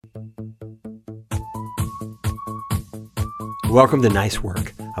Welcome to Nice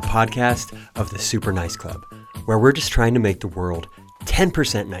Work, a podcast of the Super Nice Club, where we're just trying to make the world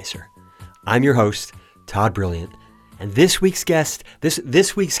 10% nicer. I'm your host, Todd Brilliant, and this week's guest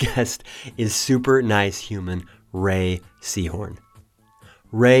is super nice human Rhea Seehorn.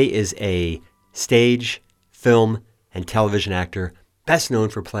 Rhea is a stage, film, and television actor best known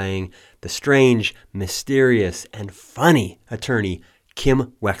for playing the strange, mysterious, and funny attorney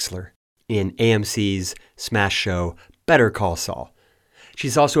Kim Wexler in AMC's smash show Better Call Saul.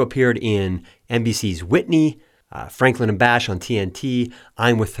 She's also appeared in NBC's Whitney, Franklin and Bash on TNT,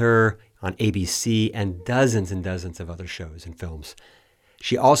 I'm With Her on ABC, and dozens of other shows and films.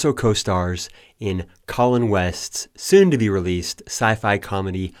 She also co-stars in Colin West's soon-to-be-released sci-fi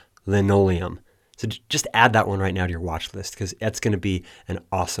comedy Linoleum. So just add that one right now to your watch list because that's going to be an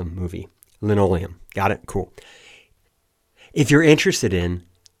awesome movie. Linoleum. Got it? Cool. If you're interested in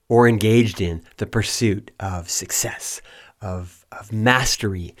or engaged in the pursuit of success, of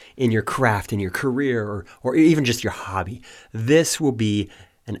mastery in your craft, in your career, or even just your hobby, this will be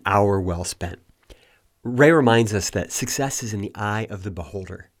an hour well spent. Rhea reminds us that success is in the eye of the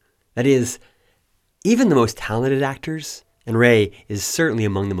beholder. That is, even the most talented actors, and Rhea is certainly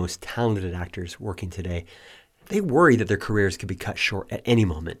among the most talented actors working today, they worry that their careers could be cut short at any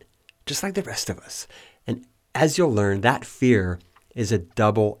moment, just like the rest of us. And as you'll learn, that fear is a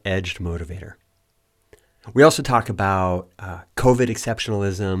double-edged motivator. We also talk about COVID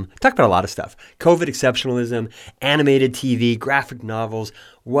exceptionalism, talk about a lot of stuff. COVID exceptionalism, animated TV, graphic novels,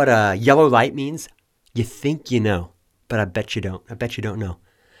 what a yellow light means. You think you know, but I bet you don't. I bet you don't know.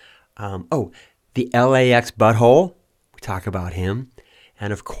 The LAX butthole, we talk about him.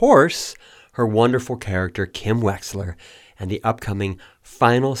 And of course, her wonderful character, Kim Wexler, and the upcoming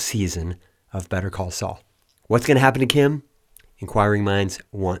final season of Better Call Saul. What's going to happen to Kim? Inquiring minds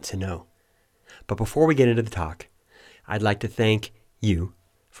want to know. But before we get into the talk, I'd like to thank you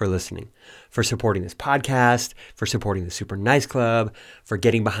for listening, for supporting this podcast, for supporting the Super Nice Club, for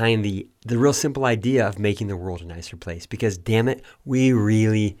getting behind the real simple idea of making the world a nicer place, because damn it, we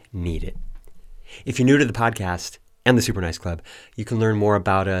really need it. If you're new to the podcast and the Super Nice Club, you can learn more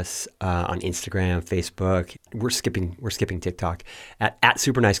about us on Instagram, Facebook. We're skipping TikTok at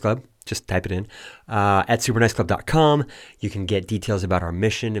Super Nice Club. Just type it in. At superniceclub.com, you can get details about our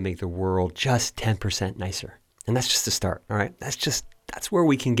mission to make the world just 10% nicer. And that's just a start, all right? That's where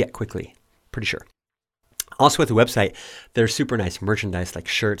we can get quickly, pretty sure. Also at the website, there's super nice merchandise like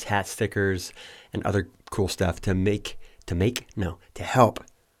shirts, hats, stickers, and other cool stuff to help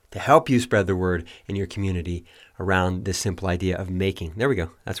you spread the word in your community around this simple idea of making, there we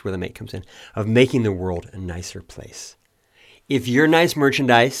go, that's where the make comes in, of making the world a nicer place. If your nice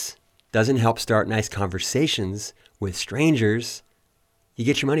merchandise doesn't help start nice conversations with strangers, you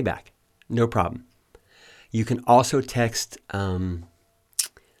get your money back. No problem. You can also text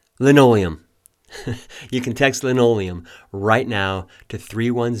Linoleum. You can text Linoleum right now to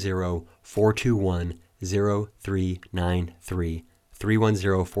 310-421-0393.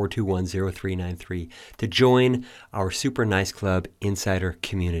 310-421-0393 to join our Super Nice Club Insider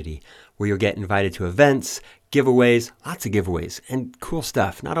community, where you'll get invited to events, giveaways, lots of giveaways, and cool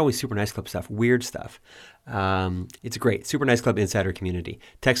stuff. Not always Super Nice Club stuff, weird stuff. It's great. Super Nice Club Insider community.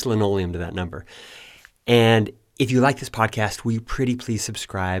 Text Linoleum to that number. And if you like this podcast, will you pretty please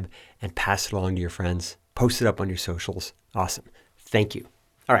subscribe and pass it along to your friends? Post it up on your socials. Awesome. Thank you.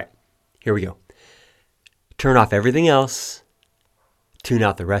 All right, here we go. Turn off everything else. Tune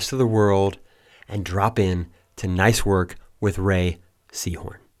out the rest of the world and drop in to Nice Work with Rhea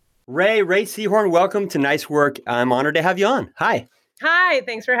Seehorn. Rhea Seehorn, welcome to Nice Work. I'm honored to have you on. Hi. Hi,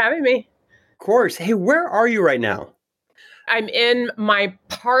 thanks for having me. Of course. Hey, where are you right now? I'm in my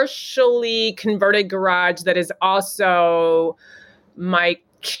partially converted garage that is also my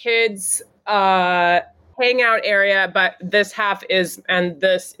kids' hangout area, but this is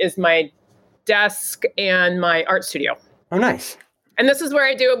my desk and my art studio. Oh, nice. And this is where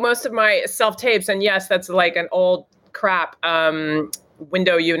I do most of my self-tapes. And yes, that's like an old crap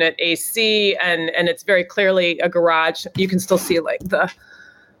window unit AC, and it's very clearly a garage. You can still see like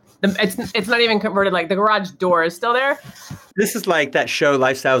it's not even converted. Like the garage door is still there. This is like that show,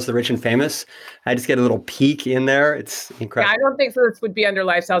 Lifestyles of the Rich and Famous. I just get a little peek in there. It's incredible. Yeah, I don't think this would be under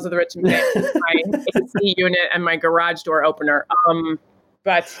Lifestyles of the Rich and Famous. My AC unit and my garage door opener.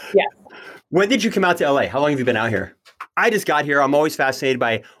 But yeah. When did you come out to LA? How long have you been out here? I just got here. I'm always fascinated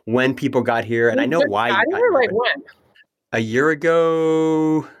by when people got here, and I know why you got here. Like when? A year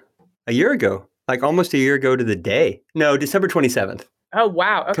ago, like almost a year ago to the day. No, December 27th. Oh,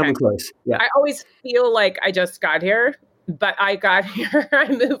 wow. Okay. Coming close. Yeah. I always feel like I just got here. But I got here, I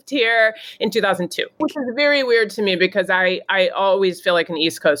moved here in 2002, which is very weird to me because I always feel like an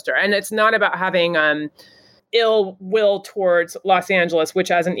East Coaster. And it's not about having ill will towards Los Angeles,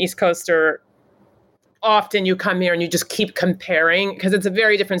 which as an East Coaster, often you come here and you just keep comparing because it's a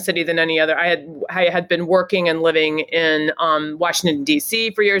very different city than any other. I had been working and living in Washington,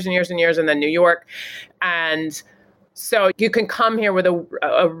 D.C. for years and years and years, and then New York. And so you can come here with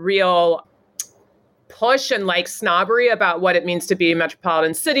a real push and like snobbery about what it means to be a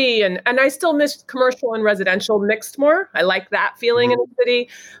metropolitan city. And I still miss commercial and residential mixed more. I like that feeling in a city.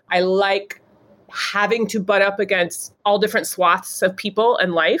 I like having to butt up against all different swaths of people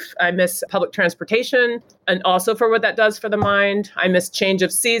and life. I miss public transportation and also for what that does for the mind. I miss change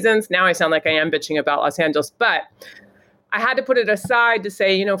of seasons. Now I sound like I am bitching about Los Angeles, but I had to put it aside to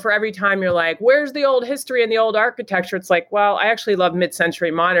say, for every time you're like, where's the old history and the old architecture? It's like, well, I actually love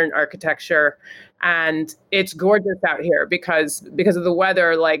mid-century modern architecture. And it's gorgeous out here because of the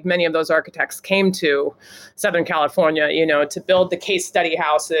weather. Like many of those architects came to Southern California, to build the case study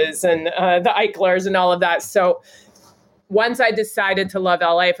houses and the Eichlers and all of that. So once I decided to love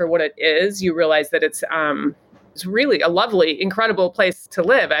LA for what it is, you realize that it's really a lovely, incredible place to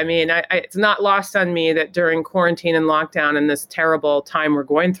live. I mean, it's not lost on me that during quarantine and lockdown and this terrible time we're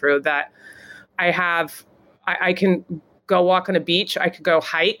going through, that I can go walk on a beach. I could go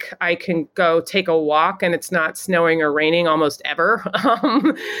hike. I can go take a walk and it's not snowing or raining almost ever.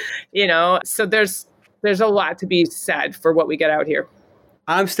 So there's a lot to be said for what we get out here.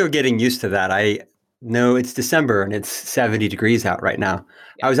 I'm still getting used to that. I know it's December and it's 70 degrees out right now.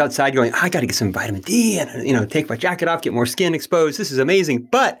 Yeah. I was outside going, I got to get some vitamin D and, take my jacket off, get more skin exposed. This is amazing.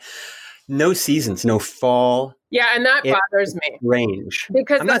 But no seasons, no fall. Yeah, and that bothers me. Range.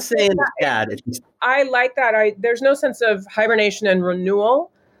 Because I'm not saying it's bad. It's just... I like that. There's no sense of hibernation and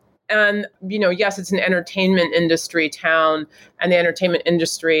renewal. And, yes, it's an entertainment industry town, and the entertainment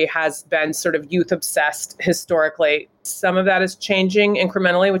industry has been sort of youth obsessed historically. Some of that is changing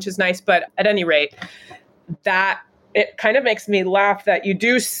incrementally, which is nice. But at any rate, it kind of makes me laugh that you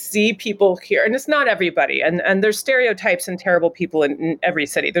do see people here, and it's not everybody. And there's stereotypes and terrible people in every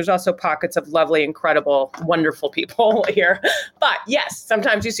city. There's also pockets of lovely, incredible, wonderful people here. But yes,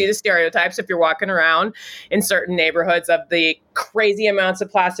 sometimes you see the stereotypes if you're walking around in certain neighborhoods of the crazy amounts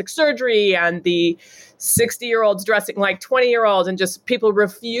of plastic surgery and the 60-year-olds dressing like 20-year-olds and just people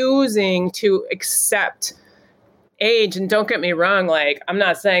refusing to accept age. And don't get me wrong, like, I'm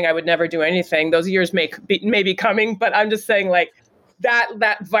not saying I would never do anything. Those years may be coming, but I'm just saying like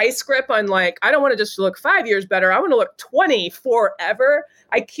that vice grip on like, I don't want to just look 5 years better. I want to look 20 forever.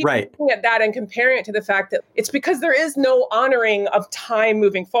 I keep looking at that and comparing it to the fact that it's because there is no honoring of time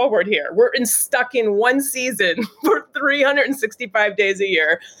moving forward here. We're stuck in one season for 365 days a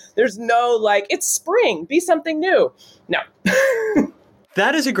year. There's no like, it's spring, be something new. No.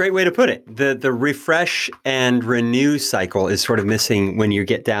 That is a great way to put it. The refresh and renew cycle is sort of missing when you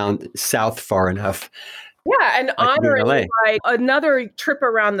get down south far enough. Yeah, and honoring like another trip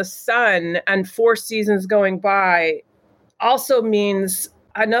around the sun and 4 seasons going by also means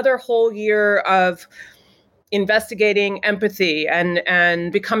another whole year of investigating empathy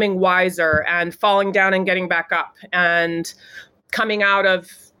and becoming wiser and falling down and getting back up and coming out of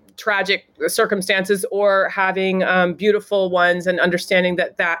tragic circumstances or having beautiful ones and understanding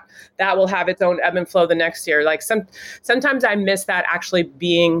that will have its own ebb and flow the next year. Like sometimes I miss that actually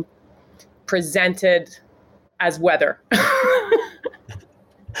being presented as weather.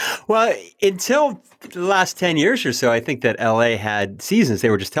 Well, until the last 10 years or so, I think that LA had seasons. They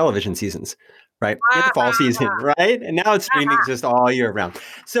were just television seasons, right? You had the fall season, right? And now it's streaming just all year round.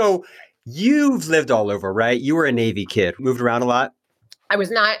 So you've lived all over, right? You were a Navy kid, moved around a lot. I was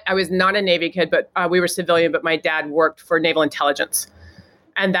not a Navy kid, but we were civilian, but my dad worked for naval intelligence.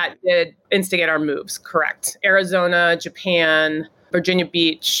 And that did instigate our moves, correct. Arizona, Japan, Virginia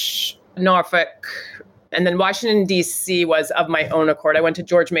Beach, Norfolk, and then Washington, D.C. was of my own accord. I went to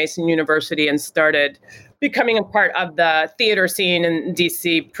George Mason University and started becoming a part of the theater scene in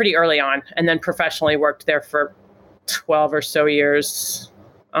D.C. pretty early on, and then professionally worked there for 12 or so years,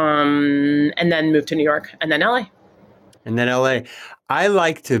 and then moved to New York, and then L.A. And then LA. I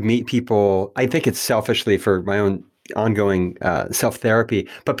like to meet people, I think it's selfishly for my own ongoing self-therapy,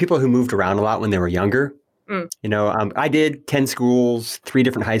 but people who moved around a lot when they were younger. I did 10 schools, 3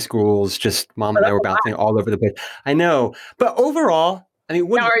 different high schools, just mom and I were bouncing all over the place. I know. But overall, I mean,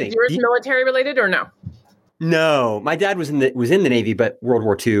 what do you think? Are yours military related or no? No, my dad was in the Navy, but World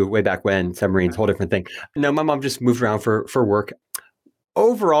War II, way back when, submarines, whole different thing. No, my mom just moved around for work.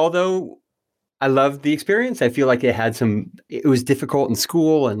 Overall, though, I loved the experience. I feel like it was difficult in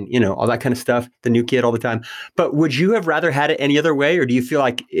school and, all that kind of stuff, the new kid all the time. But would you have rather had it any other way? Or do you feel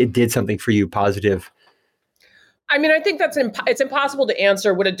like it did something for you positive? I mean, I think it's impossible to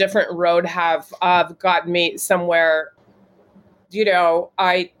answer. Would a different road have gotten me somewhere?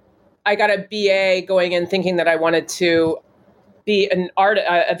 I got a BA going in thinking that I wanted to be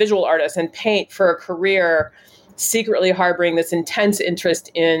a visual artist and paint for a career, secretly harboring this intense interest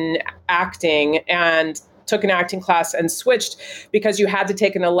in acting, and took an acting class and switched because you had to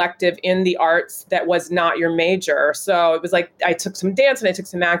take an elective in the arts that was not your major. So it was like I took some dance and I took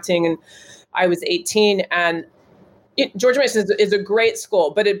some acting, and I was 18. And George Mason is a great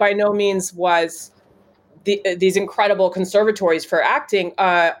school, but it by no means was these incredible conservatories for acting,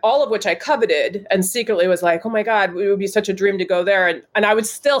 all of which I coveted and secretly was like, oh my God, it would be such a dream to go there. And I would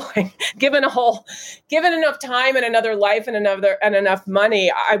still, like, given enough time and another life and enough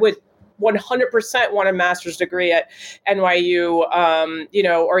money, I would 100% want a master's degree at NYU,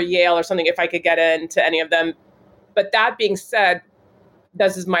 or Yale or something if I could get into any of them. But that being said,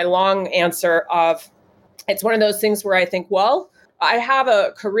 this is my long answer of, it's one of those things where I think, well, I have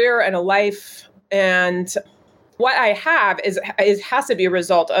a career and a life, and what I have has to be a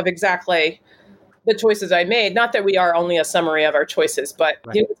result of exactly the choices I made. Not that we are only a summary of our choices, but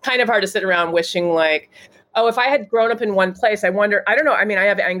Right. It's kind of hard to sit around wishing like, oh, if I had grown up in one place, I wonder, I don't know. I mean, I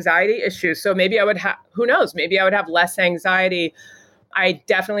have anxiety issues, so maybe I would have, who knows, maybe I would have less anxiety. I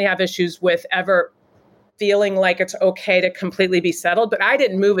definitely have issues with ever feeling like it's okay to completely be settled, but I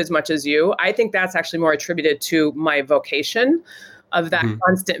didn't move as much as you. I think that's actually more attributed to my vocation, of that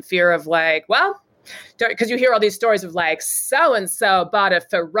constant fear of like, well, because you hear all these stories of like, so-and-so bought a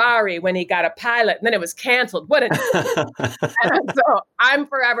Ferrari when he got a pilot and then it was canceled. And so I'm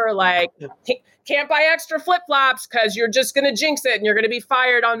forever like, can't buy extra flip-flops because you're just going to jinx it and you're going to be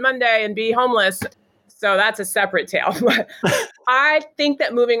fired on Monday and be homeless. So that's a separate tale. But I think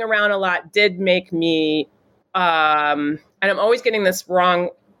that moving around a lot did make me, and I'm always getting this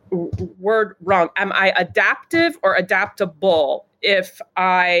word wrong. Am I adaptive or adaptable if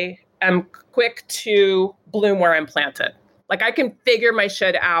I am quick to bloom where I'm planted? Like I can figure my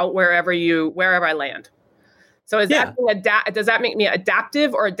shit out wherever I land. So does that make me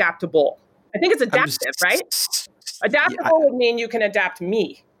adaptive or adaptable? I think it's adaptive, right? Adaptable would mean you can adapt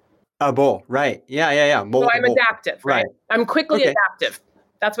me. A bull, right. Yeah. So I'm adaptive, right? I'm quickly adaptive.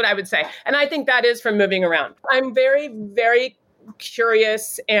 That's what I would say. And I think that is from moving around. I'm very, very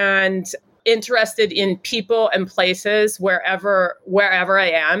curious and interested in people and places wherever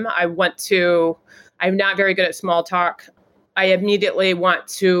I am. I'm not very good at small talk. I immediately want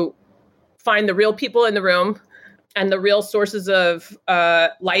to find the real people in the room and the real sources of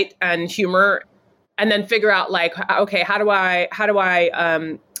light and humor, and then figure out like, okay, how do I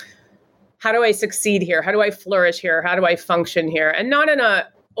succeed here? How do I flourish here? How do I function here? And not in a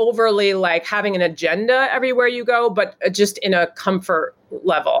overly like having an agenda everywhere you go, but just in a comfort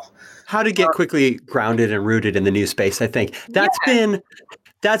level. How to get quickly grounded and rooted in the new space. I think that's been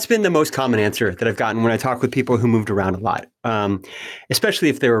the most common answer that I've gotten when I talk with people who moved around a lot, especially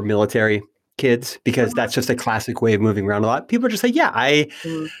if they were military kids, because that's just a classic way of moving around a lot. People just say,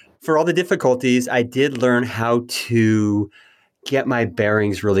 for all the difficulties, I did learn how to get my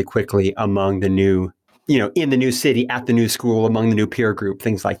bearings really quickly among the new, in the new city, at the new school, among the new peer group,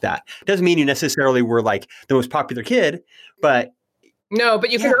 things like that. Doesn't mean you necessarily were like the most popular kid, but no,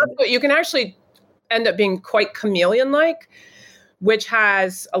 but you can actually end up being quite chameleon-like, which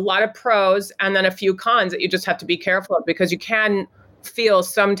has a lot of pros and then a few cons that you just have to be careful of, because you can feel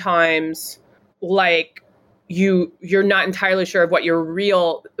sometimes like you're not entirely sure of what your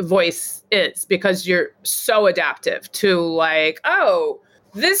real voice is, because you're so adaptive to like, oh,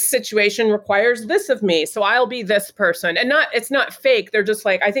 this situation requires this of me, so I'll be this person. And it's not fake. They're just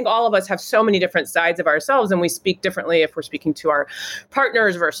like, I think all of us have so many different sides of ourselves, and we speak differently if we're speaking to our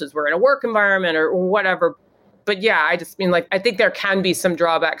partners versus we're in a work environment or whatever. But yeah, I just mean like, I think there can be some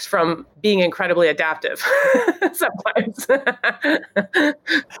drawbacks from being incredibly adaptive sometimes.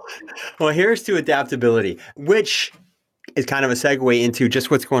 Well, here's to adaptability, which is kind of a segue into just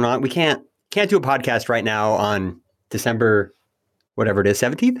what's going on. We can't do a podcast right now on December, whatever it is,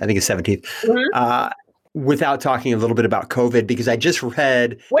 17th? I think it's 17th, without talking a little bit about COVID, because I just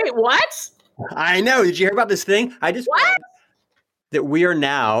read. Wait, what? I know. Did you hear about this thing? I just read that we are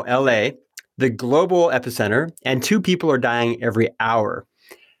now, LA, the global epicenter, and 2 people are dying every hour,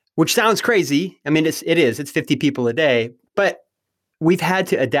 which sounds crazy. I mean, it is. It's 50 people a day, but we've had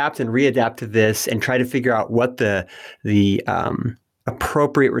to adapt and readapt to this and try to figure out what the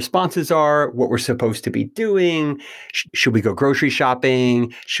appropriate responses are, what we're supposed to be doing. Should we go grocery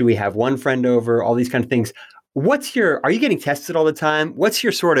shopping? Should we have one friend over? All these kind of things. Are you getting tested all the time? What's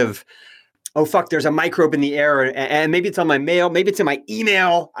your sort of, oh, fuck, there's a microbe in the air and maybe it's on my mail, maybe it's in my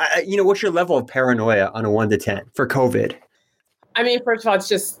email. What's your level of paranoia on a 1 to 10 for COVID? I mean, first of all, it's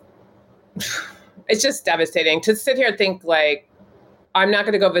just devastating to sit here and think like, I'm not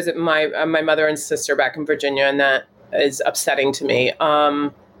going to go visit my mother and sister back in Virginia, and that is upsetting to me.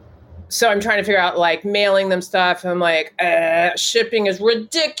 So I'm trying to figure out like mailing them stuff. And I'm like, shipping is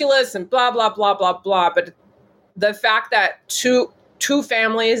ridiculous and blah, blah, blah, blah, blah. But the fact that two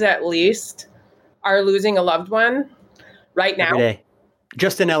families at least are losing a loved one right now. Every day.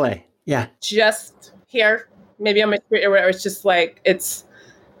 Just in LA. Yeah. Just here, maybe on my street or whatever. It's just like,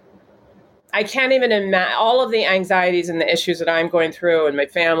 I can't even imagine all of the anxieties and the issues that I'm going through and my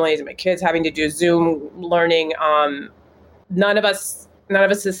families and my kids having to do Zoom learning. None of us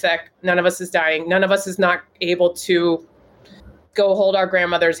is sick. None of us is dying. None of us is not able to go hold our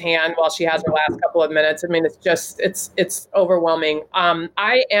grandmother's hand while she has her last couple of minutes. I mean, it's overwhelming.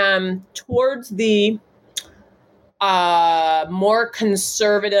 I am towards the more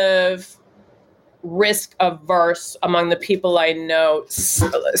conservative, risk averse among the people I know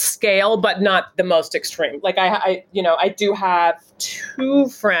scale, but not the most extreme. Like I do have two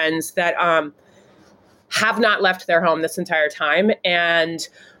friends that have not left their home this entire time. And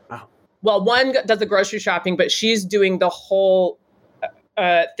well, one does the grocery shopping, but she's doing the whole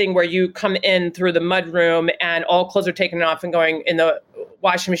thing where you come in through the mudroom and all clothes are taken off and going in the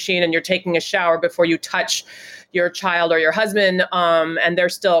washing machine, and you're taking a shower before you touch your child or your husband. And they're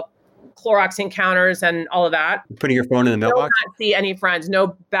still Clorox encounters and all of that. Putting your phone in the mailbox? Not see any friends,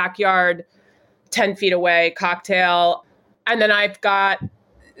 no backyard, 10 feet away, cocktail. And then I've got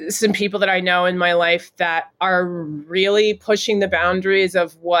some people that I know in my life that are really pushing the boundaries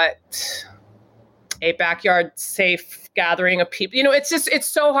of what a backyard safe gathering of people, it's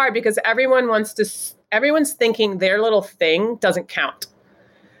so hard because everyone's thinking their little thing doesn't count.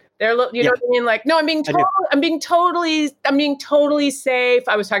 Know what I mean? Like, no, I'm being totally safe.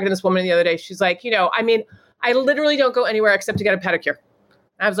 I was talking to this woman the other day. She's like, I literally don't go anywhere except to get a pedicure.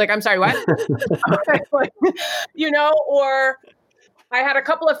 I was like, I'm sorry, what? Or I had a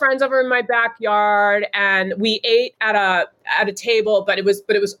couple of friends over in my backyard and we ate at a table, but it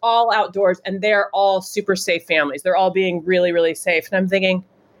was all outdoors, and they're all super safe families. They're all being really, really safe. And I'm thinking,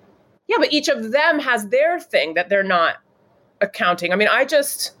 yeah, but each of them has their thing that they're not accounting. I mean, I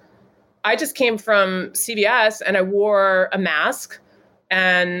just came from CVS and I wore a mask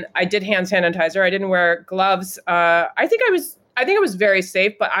and I did hand sanitizer. I didn't wear gloves. I think I was very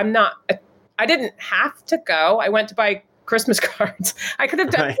safe, but I didn't have to go. I went to buy Christmas cards. I could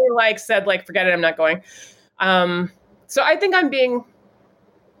have definitely said forget it, I'm not going. So I think I'm being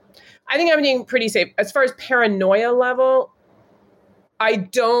pretty safe. As far as paranoia level, I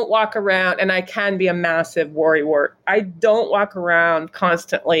don't walk around, and I can be a massive worrywart. I don't walk around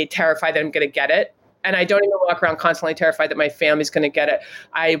constantly terrified that I'm going to get it. And I don't even walk around constantly terrified that my family's going to get it.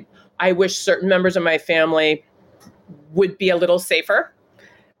 I wish certain members of my family would be a little safer,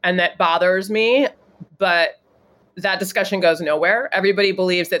 and that bothers me. But that discussion goes nowhere. Everybody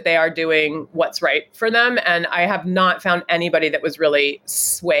believes that they are doing what's right for them. And I have not found anybody that was really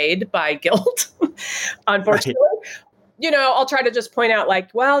swayed by guilt, unfortunately. Right. I'll try to just point out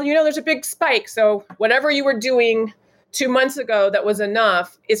there's a big spike. So whatever you were doing 2 months ago that was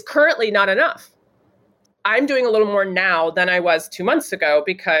enough is currently not enough. I'm doing a little more now than I was 2 months ago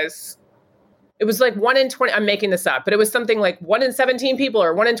because it was like 1 in 20. I'm making this up, but it was something like 1 in 17 people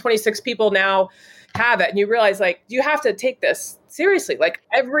or 1 in 26 people now have it. And you realize you have to take this seriously. Like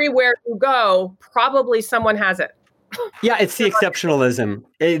everywhere you go, probably someone has it. Yeah, it's the exceptionalism,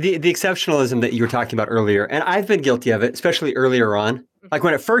 the exceptionalism that you were talking about earlier. And I've been guilty of it, especially earlier on. Like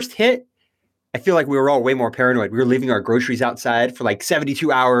when it first hit, I feel like we were all way more paranoid. We were leaving our groceries outside for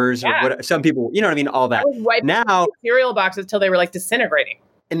 72 hours or what. Some people, all that. Now cereal boxes till they were disintegrating.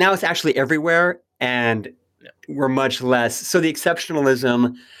 And now it's actually everywhere, and we're much less. So the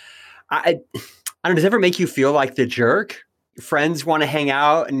exceptionalism, I don't know, does it ever make you feel like the jerk? Friends want to hang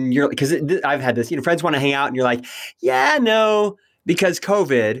out and you're, because I've had this, friends want to hang out and you're like, yeah, no, because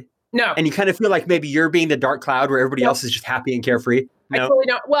COVID. No. And you kind of feel like maybe you're being the dark cloud where everybody else is just happy and carefree. No. I totally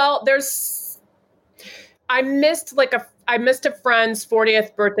don't. Well, I missed a friend's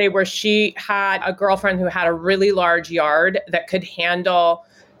 40th birthday where she had a girlfriend who had a really large yard that could handle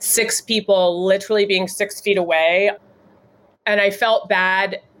 6 people literally being 6 feet away. And I felt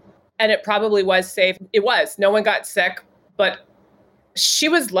bad, and it probably was safe. It was. No one got sick, but she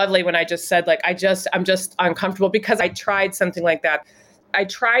was lovely when I just said, like, I'm just uncomfortable because I tried something like that. I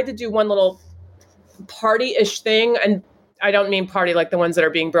tried to do one little party-ish thing, and I don't mean party like the ones that are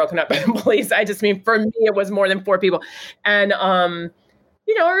being broken up by the police. I just mean, for me, it was more than 4 people. And,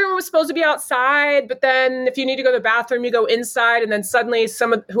 everyone was supposed to be outside, but then if you need to go to the bathroom, you go inside. And then suddenly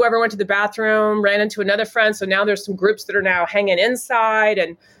whoever went to the bathroom ran into another friend. So now there's some groups that are now hanging inside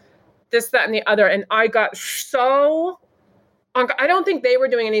and this, that, and the other. And I got so, I don't think they were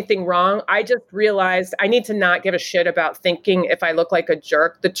doing anything wrong. I just realized I need to not give a shit about thinking if I look like a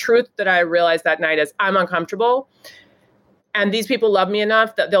jerk. The truth that I realized that night is I'm uncomfortable. And these people love me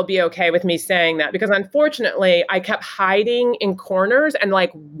enough that they'll be okay with me saying that, because unfortunately I kept hiding in corners and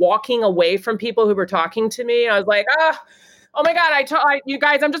like walking away from people who were talking to me. I was like, oh my God, you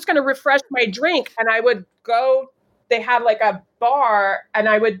guys, I'm just going to refresh my drink. And I would go, they had like a bar and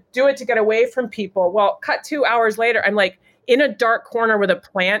I would do it to get away from people. Well, cut 2 hours later, I'm like in a dark corner with a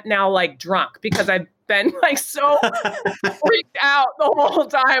plant, now like drunk, because I've been like so freaked out the whole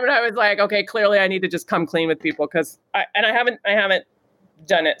time. And I was like, okay, clearly I need to just come clean with people, because I haven't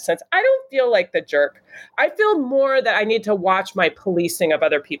done it since. I don't feel like the jerk. I feel more that I need to watch my policing of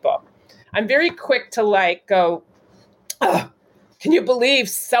other people. I'm very quick to like go, oh, can you believe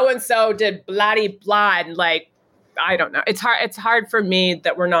so-and-so did bloody blah? And like, I don't know. It's hard for me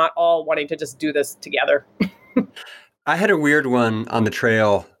that we're not all wanting to just do this together. I had a weird one on the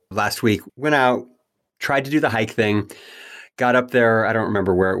trail last week. Went out, tried to do the hike thing, got up there, I don't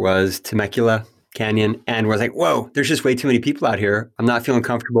remember where it was, Temecula Canyon, and was like, whoa, there's just way too many people out here. I'm not feeling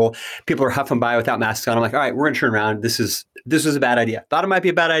comfortable. People are huffing by without masks on. I'm like, all right, we're going to turn around. This was a bad idea. Thought it might be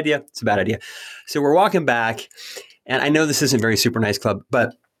a bad idea. It's a bad idea. So we're walking back, and I know this isn't very Super Nice Club,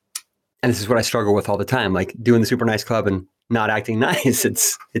 and this is what I struggle with all the time, like doing the Super Nice Club and not acting nice.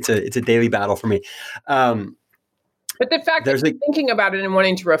 It's a daily battle for me. But the fact that you're thinking about it and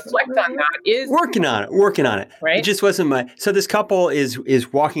wanting to reflect on that is working on it. Right? It just wasn't so this couple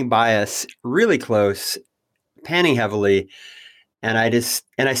is walking by us really close, panning heavily. And I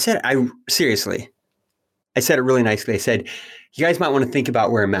said it really nicely. I said, you guys might want to think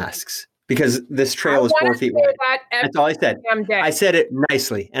about wearing masks, because this trail is 4 feet wide. That's all I said. I said it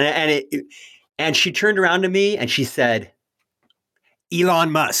nicely. And she turned around to me and she said,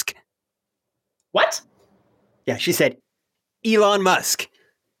 Elon Musk. What? Yeah, she said, Elon Musk.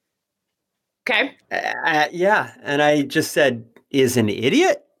 Okay. Yeah, and I just said, "Is an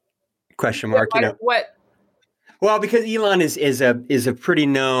idiot?" Question mark. What? Well, because Elon is a pretty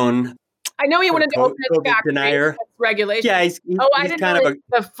known. I know he wanted to open his factory. Denier. Regulation. Yeah, he's I didn't know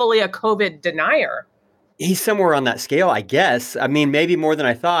he's fully a COVID denier. He's somewhere on that scale, I guess. I mean, maybe more than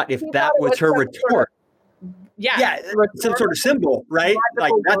I thought. If that was her retort. Yeah, some sort of symbol, right?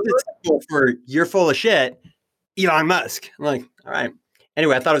 Like that's a symbol for you're full of shit, Elon Musk. I'm like, all right.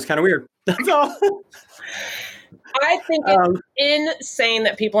 Anyway, I thought it was kind of weird. That's all. I think it's insane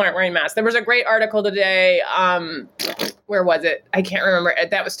that people aren't wearing masks. There was a great article today. Where was it? I can't remember.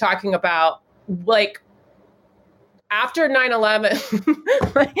 That was talking about like after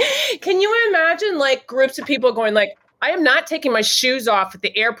 9/11. Can you imagine like groups of people going like, I am not taking my shoes off at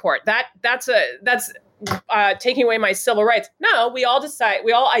the airport. That's taking away my civil rights. No, we all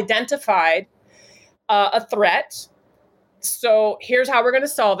identified a threat. So here's how we're going to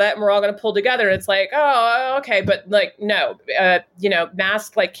solve it. And we're all going to pull together. And it's like, oh, okay. But like, no,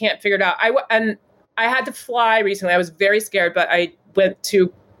 mask, like can't figure it out. I had to fly recently. I was very scared, but I went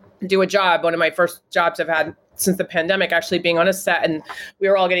to do a job. One of my first jobs I've had since the pandemic, actually being on a set, and we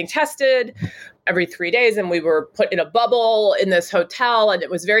were all getting tested every 3 days. And we were put in a bubble in this hotel, and it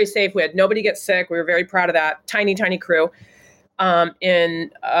was very safe. We had nobody get sick. We were very proud of that. Tiny, tiny crew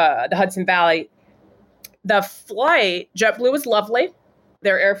in the Hudson Valley. The flight, JetBlue was lovely.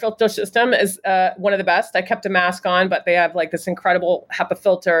 Their air filter system is one of the best. I kept a mask on, but they have like this incredible HEPA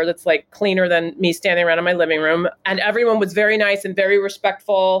filter that's like cleaner than me standing around in my living room. And everyone was very nice and very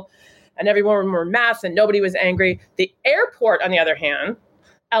respectful. And everyone wore masks and nobody was angry. The airport, on the other hand,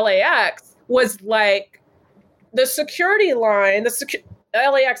 LAX, was like the security line.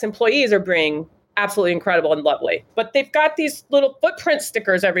 LAX employees are being absolutely incredible and lovely. But they've got these little footprint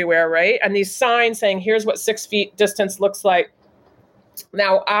stickers everywhere, right? And these signs saying, here's what 6 feet distance looks like.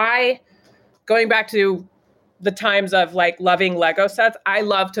 Now, going back to the times of like loving Lego sets, I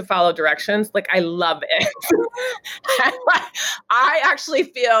love to follow directions. Like, I love it. I actually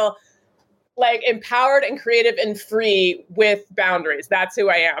feel like empowered and creative and free with boundaries. That's who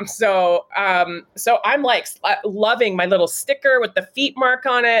I am. So I'm like loving my little sticker with the feet mark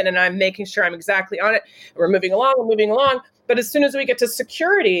on it. And I'm making sure I'm exactly on it. We're moving along. But as soon as we get to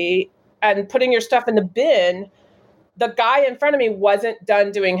security and putting your stuff in the bin, the guy in front of me wasn't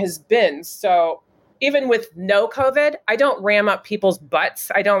done doing his bins. So even with no COVID, I don't ram up people's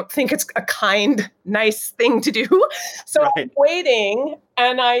butts. I don't think it's a kind, nice thing to do. So Right. I'm waiting,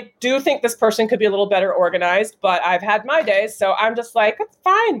 and I do think this person could be a little better organized, but I've had my days. So I'm just like, it's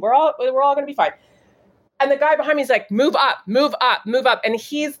fine. We're all going to be fine. And the guy behind me is like, move up, move up, move up. And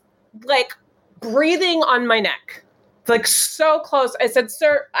he's like breathing on my neck, like so close. I said,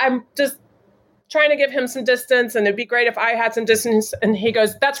 sir, I'm just trying to give him some distance, and it'd be great if I had some distance. And he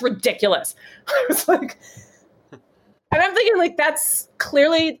goes, that's ridiculous. I was like, and I'm thinking, like, that's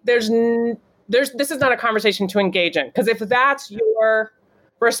clearly this is not a conversation to engage in, because if that's your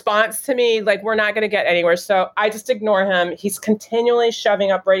response to me, like, we're not going to get anywhere. So I just ignore him. He's continually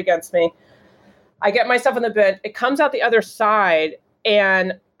shoving up right against me. I get myself in the bin. It comes out the other side,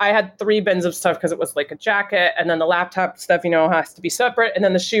 and I had 3 bins of stuff because it was like a jacket, and then the laptop stuff, has to be separate, and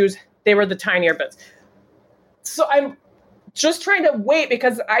then the shoes. They were the tinier bits. So I'm just trying to wait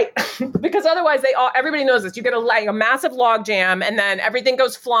because otherwise everybody knows this. You get a massive log jam, and then everything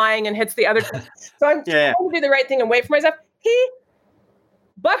goes flying and hits the other. So I'm trying to do the right thing and wait for myself. He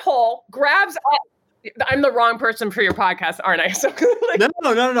butthole grabs up. I'm the wrong person for your podcast, aren't I? So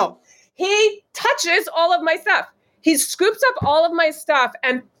No. He touches all of my stuff. He scoops up all of my stuff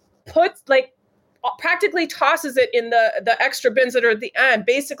and puts practically tosses it in the extra bins that are at the end,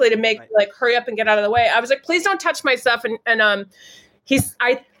 basically to make hurry up and get out of the way. I was like, please don't touch my stuff. And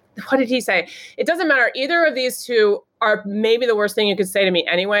what did he say? It doesn't matter. Either of these two are maybe the worst thing you could say to me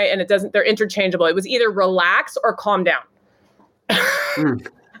anyway. And they're interchangeable. It was either relax or calm down. I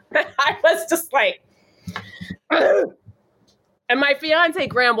was just like, and my fiance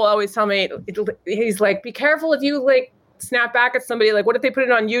Graham will always tell me, he's like, be careful if you snap back at somebody, what if they put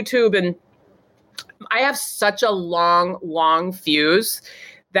it on YouTube? And I have such a long fuse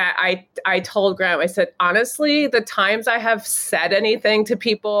that I told Graham, I said, honestly, the times I have said anything to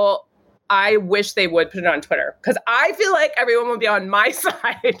people, I wish they would put it on Twitter, because I feel like everyone would be on my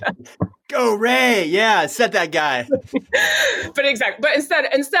side. Go Ray. Yeah. Set that guy. But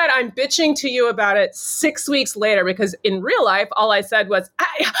instead I'm bitching to you about it 6 weeks later, because in real life, all I said was,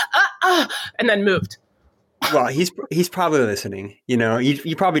 and then moved. Well, he's probably listening.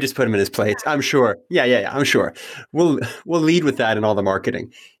 You probably just put him in his place. I'm sure. Yeah. I'm sure. We'll lead with that in all the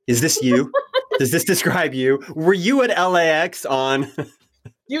marketing. Is this you? Does this describe you? Were you at LAX on?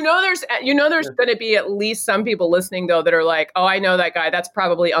 There's going to be at least some people listening though that are like, oh, I know that guy. That's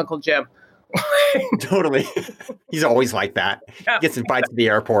probably Uncle Jim. Totally. He's always like that. Yeah. Gets invited to the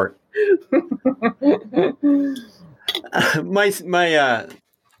airport.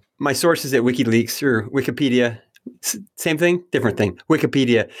 My sources at WikiLeaks or Wikipedia, same thing, different thing.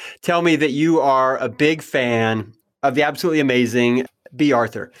 Wikipedia tell me that you are a big fan of the absolutely amazing Bea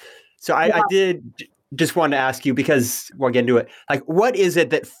Arthur. So I did just want to ask you, because we'll get into it. What is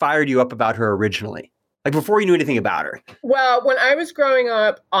it that fired you up about her originally? Before you knew anything about her? Well, when I was growing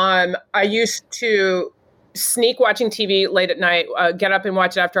up, I used to sneak watching TV late at night, get up and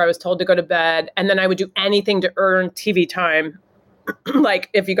watch it after I was told to go to bed. And then I would do anything to earn TV time.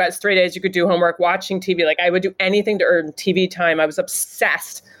 If you got straight A's, you could do homework watching TV. I would do anything to earn TV time. I was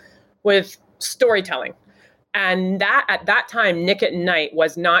obsessed with storytelling. And at that time, Nick at Night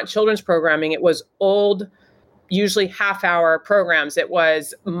was not children's programming. It was old, usually half-hour programs. It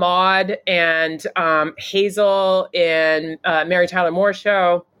was Maude and Hazel in Mary Tyler Moore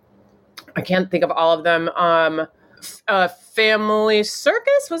Show. I can't think of all of them. Family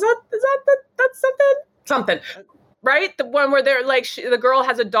Circus, that's something? Right? The one where they're the girl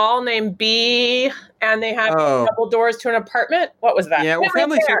has a doll named Bea, and they have double doors to an apartment. What was that? Yeah,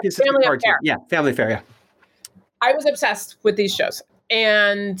 Family Circus is Family Affair. Yeah, Family Affair, yeah. I was obsessed with these shows.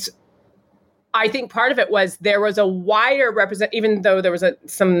 And I think part of it was there was a wider even though there was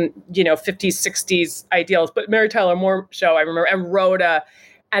some 50s, 60s ideals, but Mary Tyler Moore Show, I remember, and Rhoda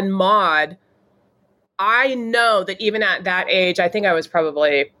and Maude. I know that even at that age, I think I was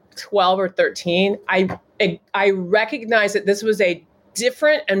probably 12 or 13, I recognized that this was a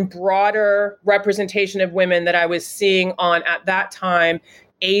different and broader representation of women that I was seeing on, at that time,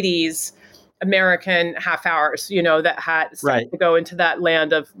 80s American half hours, that had to go into that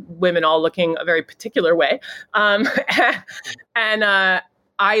land of women all looking a very particular way. And I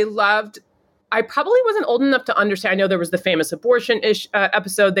probably wasn't old enough to understand. I know there was the famous abortion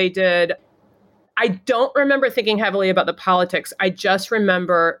episode they did. I don't remember thinking heavily about the politics. I just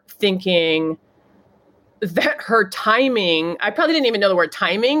remember thinking that her timing, I probably didn't even know the word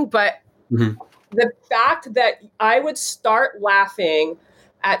timing, but the fact that I would start laughing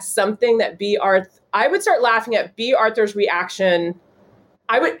at something that I would start laughing at Bea Arthur's reaction.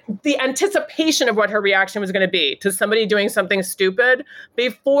 the anticipation of what her reaction was going to be to somebody doing something stupid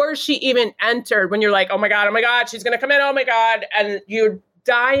before she even entered, when you're like, oh my God, she's going to come in. Oh my God. And you're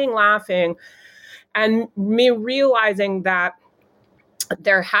dying laughing. And me realizing that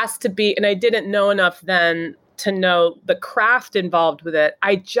there has to be, and I didn't know enough then to know the craft involved with it.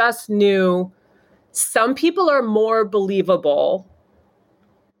 I just knew some people are more believable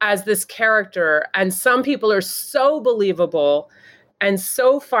as this character, and some people are so believable and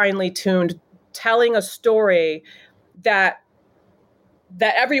so finely tuned, telling a story that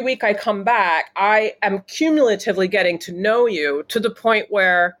every week I come back, I am cumulatively getting to know you to the point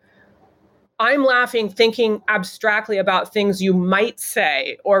where I'm laughing, thinking abstractly about things you might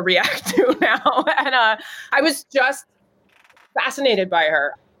say or react to now. And I was just fascinated by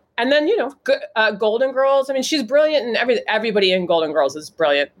her. And then, Golden Girls. I mean, she's brilliant, and everybody in Golden Girls is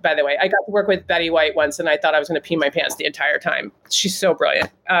brilliant, by the way. I got to work with Betty White once, and I thought I was going to pee my pants the entire time. She's so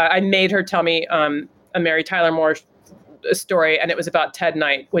brilliant. I made her tell me a Mary Tyler Moore story, and it was about Ted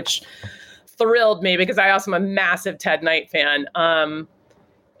Knight, which thrilled me because I also am a massive Ted Knight fan.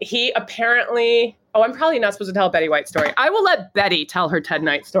 He apparently... Oh, I'm probably not supposed to tell a Betty White story. I will let Betty tell her Ted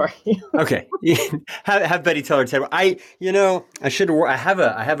Knight story. Okay, have Betty tell her Ted. I should have.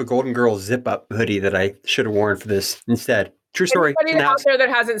 I have a Golden Girls zip up hoodie that I should have worn for this instead. True story. Anybody out there that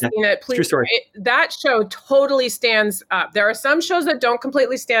hasn't seen it, please. True story. That show totally stands up. There are some shows that don't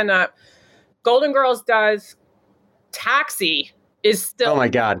completely stand up. Golden Girls does. Taxi is still. Oh my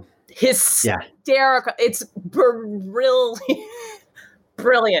God. Hysterical. It's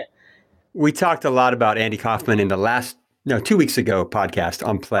brilliant. We talked a lot about Andy Kaufman in the 2 weeks ago podcast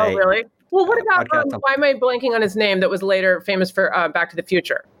on Play. Oh, really? Well, what about, why am I blanking on his name that was later famous for Back to the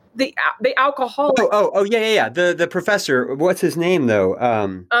Future? The alcoholic. Oh, yeah. The professor, what's his name though?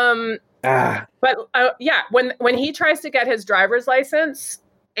 But when he tries to get his driver's license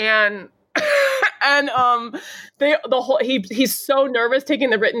and he's so nervous taking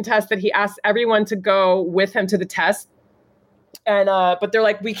the written test that he asks everyone to go with him to the test. And but they're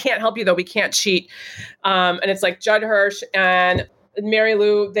like, we can't help you though, we can't cheat. And it's like Judd Hirsch and Mary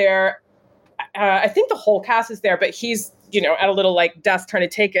Lou there. I think the whole cast is there, but he's at a little like desk trying to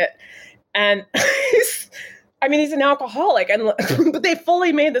take it. And he's an alcoholic, and but they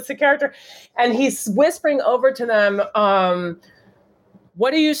fully made this a character. And he's whispering over to them,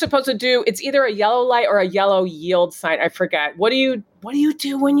 what are you supposed to do? It's either a yellow light or a yellow yield sign. I forget. What do you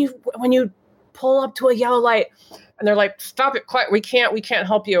do when you pull up to a yellow light? And they're like, stop it, quiet. We can't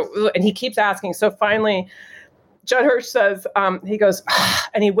help you. And he keeps asking. So finally, Judd Hirsch says, he goes,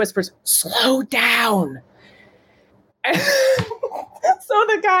 and he whispers, slow down. And so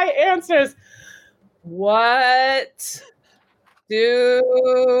the guy answers, what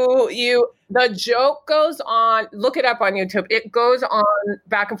do you... The joke goes on. Look it up on YouTube. It goes on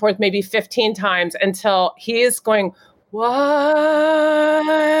back and forth maybe 15 times until he is going, what?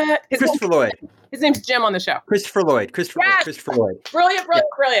 Christopher Lloyd. His name's Jim on the show. Christopher Lloyd. Christopher Lloyd.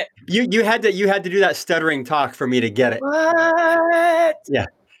 Brilliant. You had to do that stuttering talk for me to get it. What? Yeah.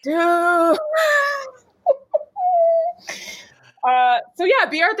 Dude.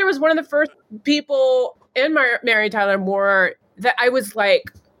 B. Arthur was one of the first people in Mary Tyler Moore that I was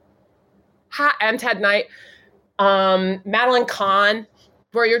like, and Ted Knight, Madeline Kahn,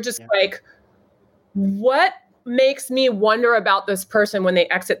 where you're just like, what makes me wonder about this person when they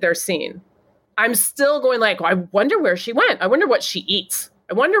exit their scene? I'm still going like, I wonder where she went. I wonder what she eats.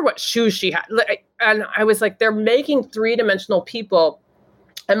 I wonder what shoes she had. And I was like, they're making three-dimensional people.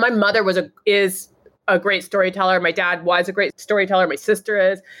 And my mother is a great storyteller. My dad was a great storyteller. My sister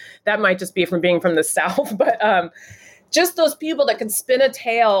is. That might just be from being from the South. But just those people that can spin a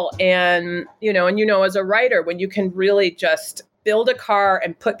tale and as a writer, when you can really just build a car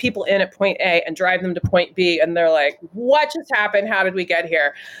and put people in at point A and drive them to point B. And they're like, what just happened? How did we get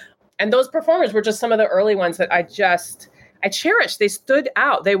here? And those performers were just some of the early ones that I cherished. They stood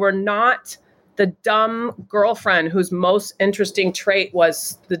out. They were not the dumb girlfriend whose most interesting trait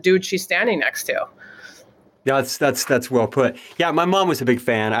was the dude she's standing next to. Yeah, that's well put. Yeah, my mom was a big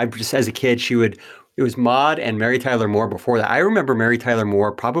fan. As a kid, it was Maude and Mary Tyler Moore before that. I remember Mary Tyler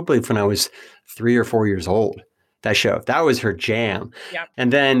Moore probably when I was 3 or 4 years old. That show, that was her jam. Yeah.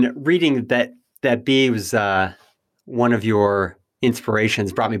 And then reading that B was one of your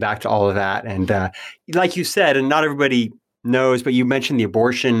inspirations brought me back to all of that. And like you said, and not everybody knows, but you mentioned the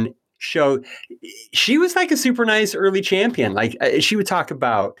abortion show. She was like a super nice early champion. Like she would talk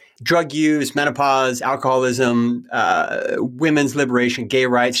about drug use, menopause, alcoholism, women's liberation, gay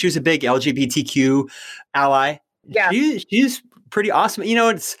rights. She was a big LGBTQ ally. Yeah. She's pretty awesome.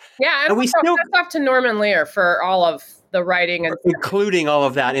 And we still off to Norman Lear for all of the writing and including all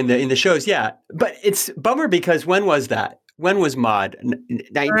of that in the shows. Yeah, but it's bummer because when was that? When was Maude?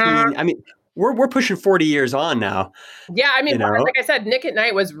 19. I mean, we're pushing 40 years on now. Yeah, I mean, you know? like I said, Nick at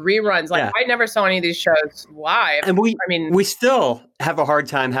Night was reruns. Like I never saw any of these shows live. And we still have a hard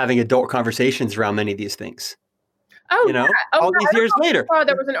time having adult conversations around many of these things. Oh, you know, all these years later.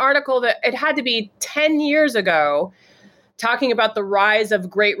 There was an article that it had to be 10 years ago talking about the rise of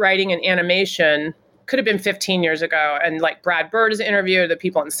great writing and animation. Could have been 15 years ago. And like Brad Bird is interviewed, the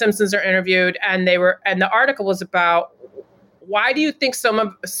people in Simpsons are interviewed. And the article was about why do you think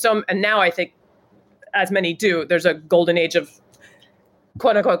and now I think as many do, there's a golden age of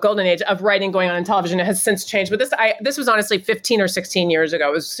quote unquote golden age of writing going on in television. It has since changed. But this was honestly 15 or 16 years ago.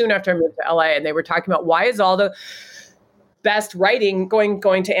 It was soon after I moved to LA, and they were talking about why is all the best writing going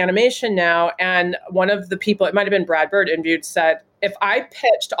to animation now. And one of the people, it might have been Brad Bird interviewed, said, if I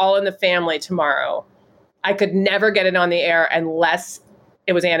pitched All in the Family tomorrow, I could never get it on the air unless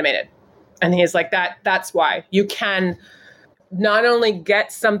it was animated. And he's like, that's why. You can not only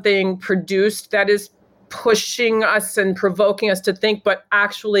get something produced that is pushing us and provoking us to think, but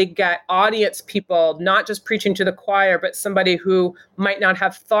actually get audience people, not just preaching to the choir, but somebody who might not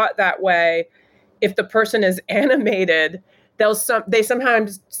have thought that way. If the person is animated, they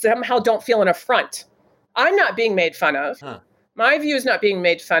somehow don't feel an affront. I'm not being made fun of. Huh. My view is not being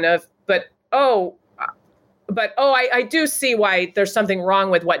made fun of, but I do see why there's something wrong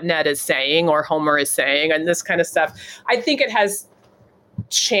with what Ned is saying or Homer is saying and this kind of stuff. I think it has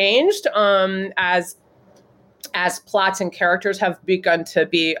changed as plots and characters have begun to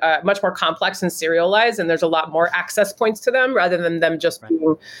be much more complex and serialized, and there's a lot more access points to them rather than them just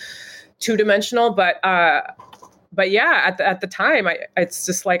being two-dimensional. But yeah, at the time, it's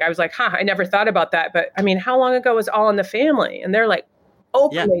just like I was like, I never thought about that. But I mean, how long ago was All in the Family? And they're like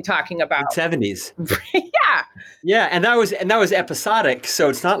openly talking about the 70s. Yeah, and that was episodic. So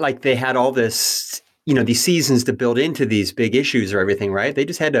it's not like they had all this, these seasons to build into these big issues or everything, right? They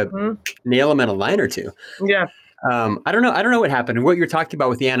just had to nail them in a line or two. Yeah. I don't know what happened. And what you're talking about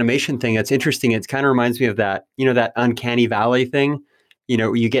with the animation thing, it's interesting. It kind of reminds me of that, that uncanny valley thing.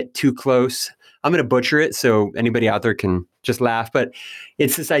 You get too close. I'm going to butcher it, so anybody out there can just laugh. But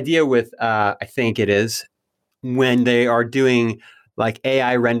it's this idea with, I think it is, when they are doing like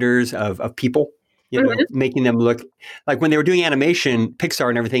AI renders of people, making them look like when they were doing animation, Pixar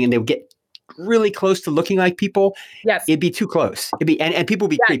and everything, and they would get really close to looking like people. Yes. It'd be too close. And people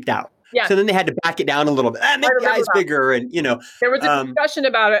would be creeped out. Yeah. So then they had to back it down a little bit. Make the eyes bigger, and there was a discussion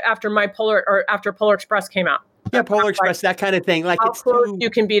about it after after Polar Express came out. Yeah, Polar Express, that kind of thing. Like how close you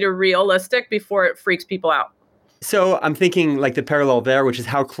can be to realistic before it freaks people out. So I'm thinking like the parallel there, which is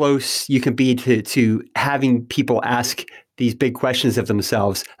how close you can be to having people ask these big questions of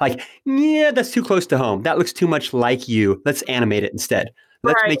themselves. Like, yeah, that's too close to home. That looks too much like you. Let's animate it instead.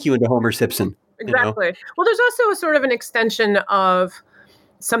 Let's make you into Homer Simpson. Exactly. Well, there's also a sort of an extension of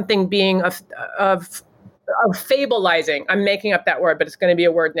something being of fableizing. I'm making up that word, but it's going to be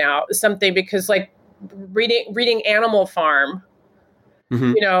a word now. Something because like reading Animal Farm,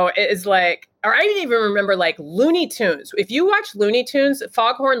 it is like, or I didn't even remember like Looney Tunes. If you watch Looney Tunes,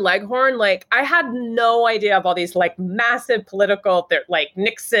 Foghorn Leghorn, like I had no idea of all these like massive political, like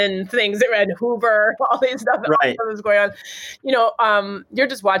Nixon things and Hoover, all these stuff that was going on. You're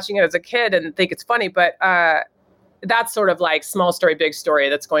just watching it as a kid and think it's funny, but that's sort of like small story, big story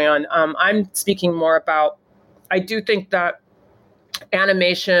that's going on. I'm speaking more about, I do think that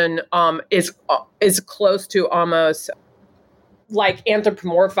animation is close to almost like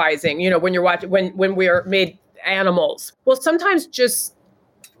anthropomorphizing, when you're watching, when we are made animals. Well, sometimes just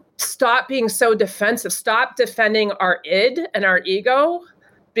stop being so defensive, stop defending our id and our ego,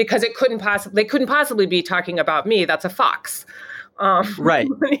 because they couldn't possibly be talking about me. That's a fox. Right.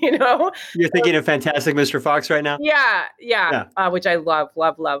 You're thinking of Fantastic Mr. Fox right now? Yeah. Which I love.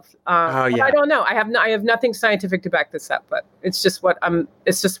 I don't know. I have nothing scientific to back this up, but it's just what I'm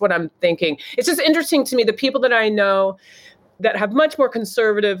thinking. It's just interesting to me, the people that I know that have much more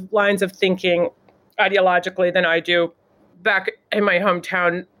conservative lines of thinking ideologically than I do back in my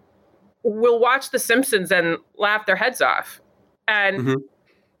hometown will watch The Simpsons and laugh their heads off. And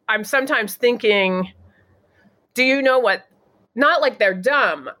I'm sometimes thinking, do you know what? Not like they're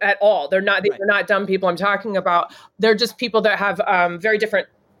dumb at all. They're not. These are not dumb people I'm talking about. They're just people that have very different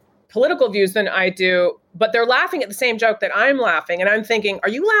political views than I do, but they're laughing at the same joke that I'm laughing. And I'm thinking, are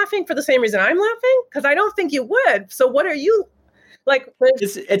you laughing for the same reason I'm laughing? Because I don't think you would. So what are you like?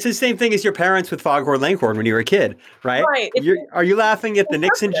 It's the same thing as your parents with Foghorn Leghorn when you were a kid, right? Right. Are you laughing at the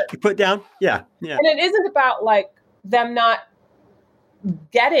Nixon you put down? Yeah. And it isn't about like them not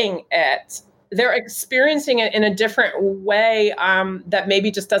getting it. they're experiencing it in a different way that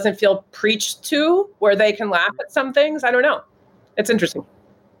maybe just doesn't feel preached to, where they can laugh at some things. I don't know. It's interesting.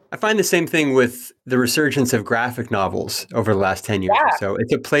 I find the same thing with the resurgence of graphic novels over the last 10 years or so.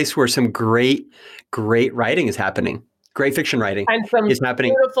 It's a place where some great writing is happening. Great fiction writing and some is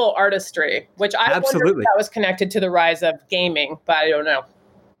happening. Beautiful artistry, which I wonder if that was connected to the rise of gaming, but I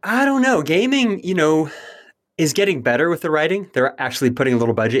don't know. Gaming, is getting better with the writing. They're actually putting a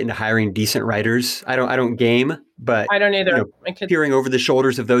little budget into hiring decent writers. I don't game, but I don't either. Peering over the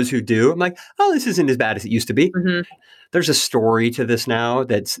shoulders of those who do, I'm like, oh, this isn't as bad as it used to be. Mm-hmm. There's a story to this now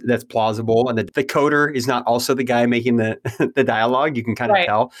that's plausible, and the coder is not also the guy making the the dialogue. You can kind of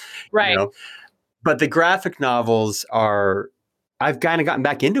tell, right? But the graphic novels I've kind of gotten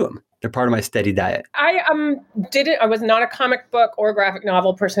back into them. They're part of my steady diet. I was not a comic book or graphic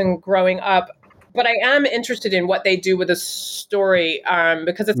novel person growing up, but I am interested in what they do with a story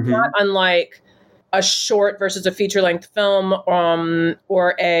because it's not unlike a short versus a feature-length film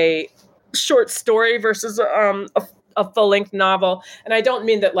or a short story versus a full-length novel. And I don't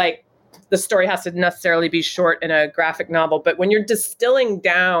mean that like the story has to necessarily be short in a graphic novel, but when you're distilling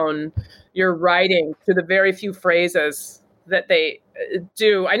down your writing to the very few phrases that they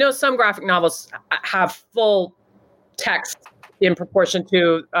do. I know some graphic novels have full text in proportion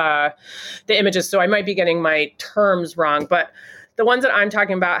to the images, so I might be getting my terms wrong, but the ones that I'm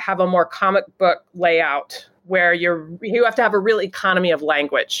talking about have a more comic book layout where you have to have a real economy of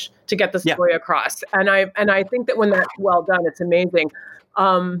language to get the story across. And I think that when that's well done, it's amazing.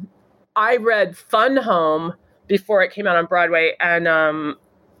 I read Fun Home before it came out on Broadway, and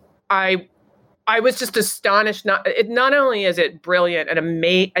I was just astonished. Not only is it brilliant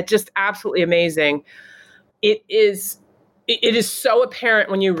and just absolutely amazing, it is so apparent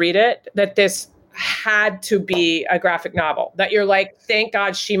when you read it that this had to be a graphic novel, that you're like, thank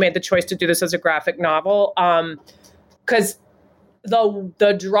God she made the choice to do this as a graphic novel. Because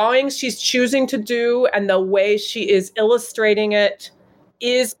the drawings she's choosing to do and the way she is illustrating it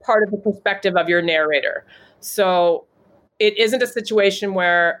is part of the perspective of your narrator. So it isn't a situation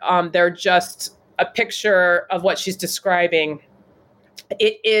where they're just a picture of what she's describing.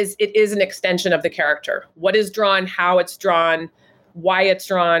 It is an extension of the character. What is drawn, how it's drawn, why it's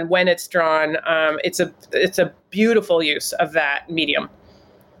drawn, when it's drawn. It's a beautiful use of that medium.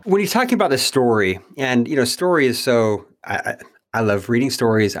 When you're talking about the story, and story is so, I love reading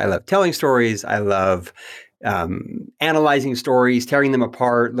stories. I love telling stories. I love analyzing stories, tearing them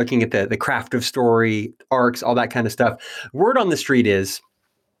apart, looking at the craft of story, arcs, all that kind of stuff. Word on the street is,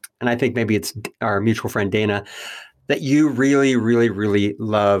 and I think maybe it's our mutual friend Dana, that you really, really, really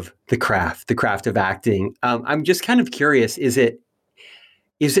love the craft of acting. I'm just kind of curious, is it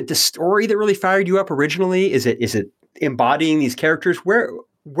the story that really fired you up originally? Is it embodying these characters?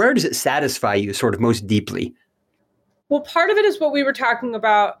 Where does it satisfy you sort of most deeply? Well, part of it is what we were talking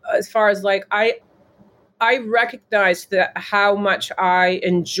about as far as like, I recognized that how much I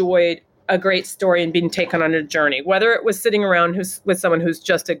enjoyed a great story and being taken on a journey, whether it was sitting around with someone who's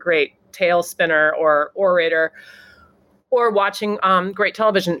just a great tale spinner or orator, or watching great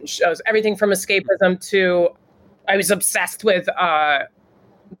television shows, everything from escapism to, I was obsessed with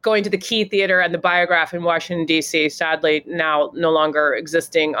going to the Key Theater and the Biograph in Washington, D.C., sadly now no longer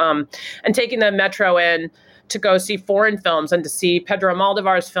existing, and taking the Metro in to go see foreign films and to see Pedro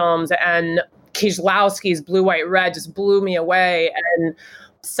Almodovar's films, and Kieślowski's Blue, White, Red just blew me away, and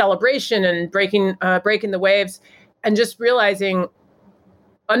Celebration and Breaking the Waves, and just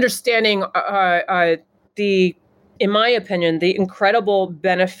understanding in my opinion, the incredible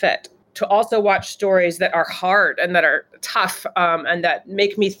benefit to also watch stories that are hard and that are tough and that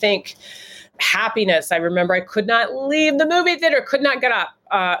make me think. Happiness. I remember I could not leave the movie theater, could not get up.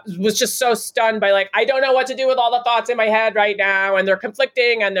 Was just so stunned by like, I don't know what to do with all the thoughts in my head right now, and they're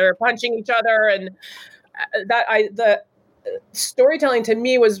conflicting and they're punching each other, and the storytelling to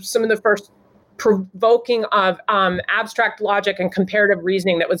me was some of the first provoking of abstract logic and comparative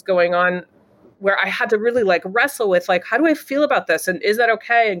reasoning that was going on, where I had to really like wrestle with like, how do I feel about this, and is that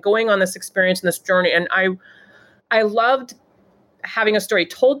okay, and going on this experience and this journey. And I loved having a story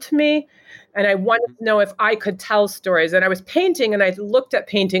told to me. And I wanted to know if I could tell stories. And I was painting, and I looked at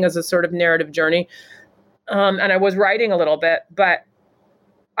painting as a sort of narrative journey. And I was writing a little bit, but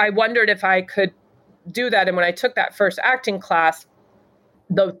I wondered if I could do that. And when I took that first acting class,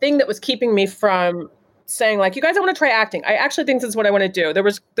 the thing that was keeping me from saying like, you guys, I want to try acting, I actually think this is what I want to do. There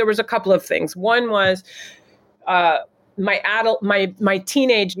was a couple of things. One was my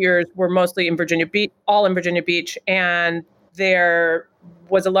teenage years were mostly in Virginia Beach, and there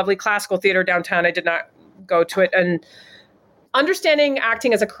was a lovely classical theater downtown. I did not go to it. And understanding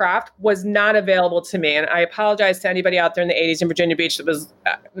acting as a craft was not available to me. And I apologize to anybody out there in the 80s in Virginia Beach that was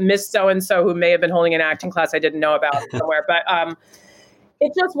Miss So-and-so who may have been holding an acting class I didn't know about somewhere. But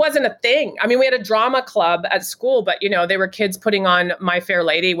it just wasn't a thing. I mean, we had a drama club at school, but, they were kids putting on My Fair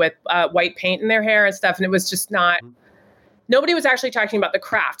Lady with white paint in their hair and stuff. And it was just not, nobody was actually talking about the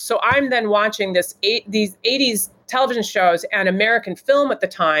craft. So I'm then watching these 80s television shows and American film at the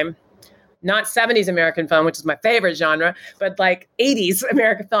time, not 70s American film, which is my favorite genre, but like 80s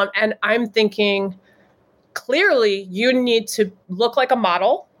American film. And I'm thinking, clearly you need to look like a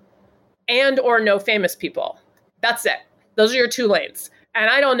model and or know famous people. That's it. Those are your two lanes. And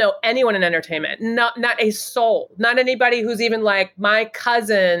I don't know anyone in entertainment, not a soul, not anybody who's even like my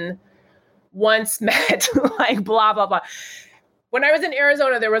cousin once met, like blah, blah, blah. When I was in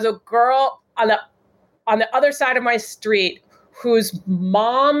Arizona, there was a girl on the other side of my street whose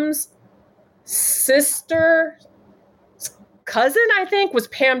mom's sister cousin, I think, was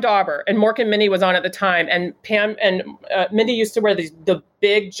Pam Dauber, and Mork and Mindy was on at the time. And Pam and Mindy used to wear the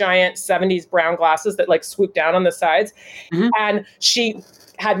big giant 70s brown glasses that like swoop down on the sides. Mm-hmm. And she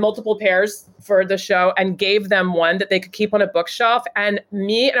had multiple pairs for the show and gave them one that they could keep on a bookshelf. And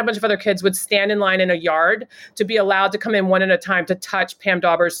me and a bunch of other kids would stand in line in a yard to be allowed to come in one at a time to touch Pam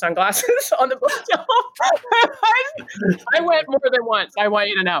Dauber's sunglasses on the bookshelf. I went more than once, I want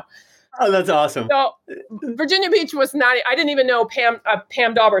you to know. Oh, that's awesome. So Virginia Beach was not, I didn't even know Pam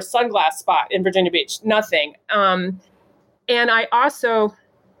Dauber's sunglass spot in Virginia Beach, nothing. And I also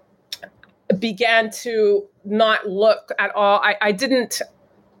began to not look at all. I didn't,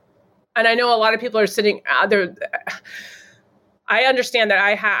 and I know a lot of people are sitting there. I understand that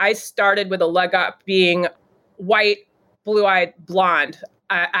I started with a leg up being white, blue-eyed, blonde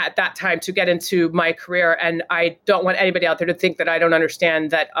at that time to get into my career. And I don't want anybody out there to think that I don't understand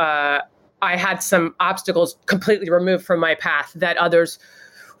that I had some obstacles completely removed from my path that others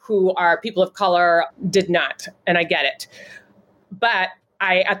who are people of color did not. And I get it. But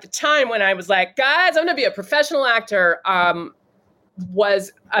at the time when I was like, guys, I'm going to be a professional actor,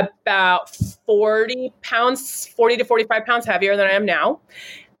 was about 40 to 45 pounds heavier than I am now,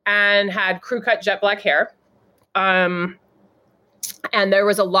 and had crew cut jet black hair. And there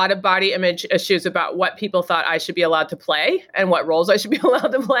was a lot of body image issues about what people thought I should be allowed to play and what roles I should be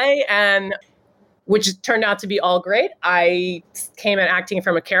allowed to play, and which turned out to be all great. I came at acting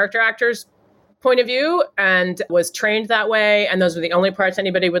from a character actor's point of view and was trained that way. And those were the only parts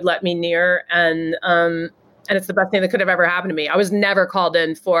anybody would let me near. And it's the best thing that could have ever happened to me. I was never called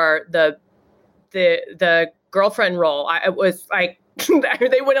in for the girlfriend role. I was like,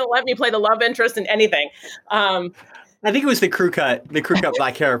 they wouldn't let me play the love interest in anything. I think it was the crew cut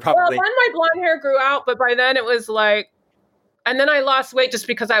black hair, probably. Well, then my blonde hair grew out, but by then it was like, and then I lost weight just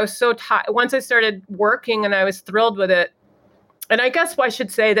because I was so tired. Once I started working and I was thrilled with it. And I guess I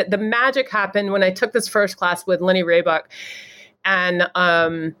should say that the magic happened when I took this first class with Lenny Raybuck, and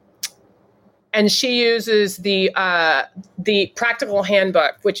she uses the Practical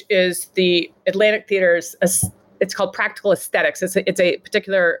Handbook, which is the Atlantic Theater's. It's called Practical Aesthetics. It's a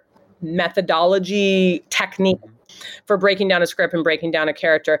particular methodology technique for breaking down a script and breaking down a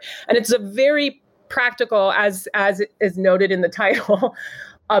character, and it's a very practical, as is noted in the title,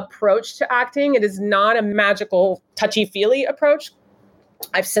 approach to acting. It is not a magical, touchy-feely approach.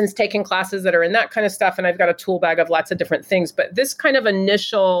 I've since taken classes that are in that kind of stuff, and I've got a tool bag of lots of different things. But this kind of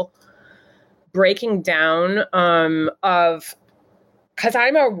initial breaking down of, because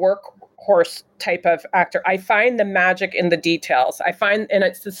I'm a workhorse type of actor, I find the magic in the details. And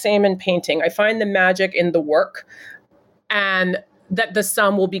it's the same in painting. I find the magic in the work, and that the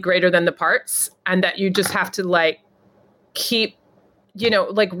sum will be greater than the parts, and that you just have to like keep,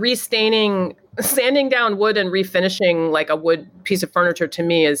 like sanding down wood and refinishing like a wood piece of furniture to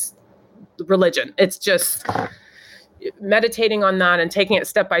me is religion. It's just meditating on that and taking it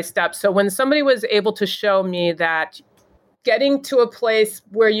step by step. So when somebody was able to show me that getting to a place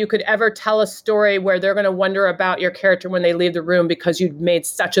where you could ever tell a story where they're going to wonder about your character when they leave the room because you'd made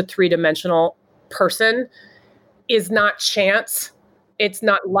such a three-dimensional person is not chance, it's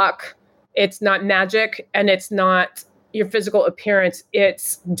not luck, it's not magic, and it's not your physical appearance,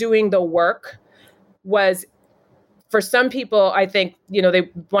 it's doing the work. Was, for some people, I think, they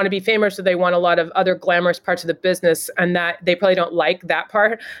want to be famous, so they want a lot of other glamorous parts of the business, and that they probably don't like that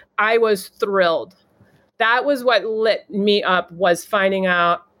part. I was thrilled. That was what lit me up, was finding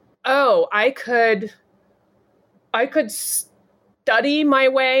out, I could study my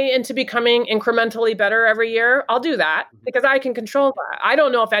way into becoming incrementally better every year. I'll do that because I can control that. I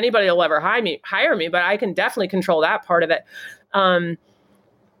don't know if anybody will ever hire me, but I can definitely control that part of it.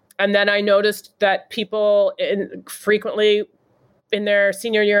 And then I noticed that people frequently in their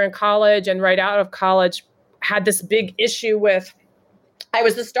senior year in college and right out of college had this big issue with, I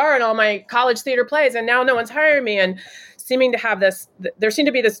was the star in all my college theater plays and now no one's hiring me, and seeming to have there seemed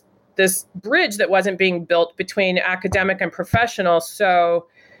to be this bridge that wasn't being built between academic and professional. So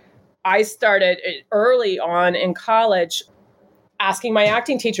I started early on in college asking my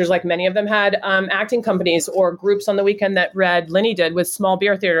acting teachers, like many of them had acting companies or groups on the weekend that Lenny did with Small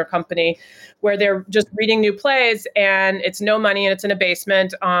Beer Theater Company, where they're just reading new plays and it's no money and it's in a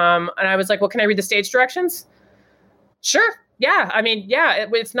basement. And I was like, well, can I read the stage directions? Sure. Yeah. I mean, yeah,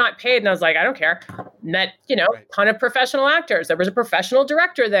 it's not paid. And I was like, I don't care. Met, Right. ton of professional actors. There was a professional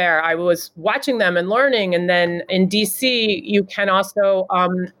director there. I was watching them and learning. And then in DC, you can also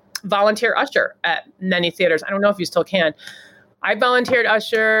volunteer usher at many theaters. I don't know if you still can. I volunteered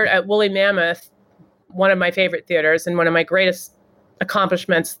usher at Woolly Mammoth, one of my favorite theaters, and one of my greatest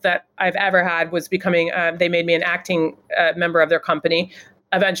accomplishments that I've ever had was becoming, they made me an acting member of their company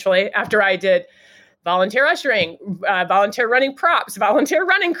eventually, after I did volunteer ushering, volunteer running props, volunteer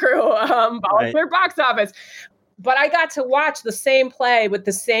running crew, volunteer box office. But I got to watch the same play with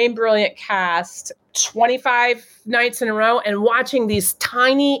the same brilliant cast 25 nights in a row, and watching these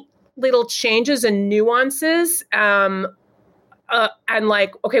tiny little changes and nuances. And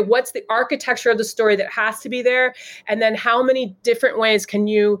like, okay, what's the architecture of the story that has to be there? And then how many different ways can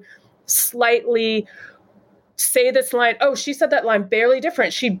you slightly say this line? Oh, she said that line barely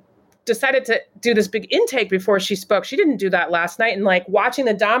different. She decided to do this big intake before she spoke. She didn't do that last night. And like watching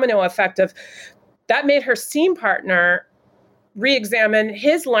the domino effect of that made her scene partner re-examine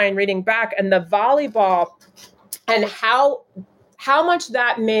his line reading back, and the volleyball, and how much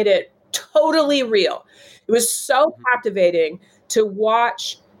that made it totally real. It was so captivating to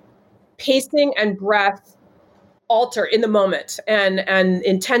watch pacing and breath alter in the moment, and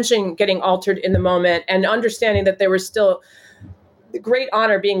intention getting altered in the moment, and understanding that there was still great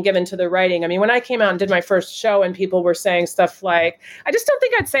honor being given to the writing. I mean, when I came out and did my first show and people were saying stuff like, I just don't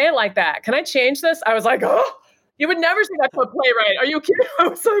think I'd say it like that. Can I change this? I was like, oh, you would never say that to a playwright. Are you kidding? I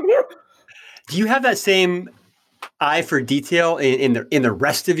was like, yeah. Do you have that same eye for detail in the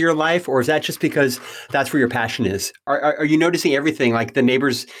rest of your life, or is that just because that's where your passion is? Are you noticing everything, like the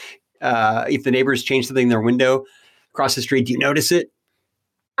neighbors? If the neighbors change something in their window across the street, do you notice it?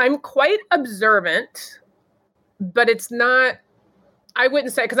 I'm quite observant, but it's not. I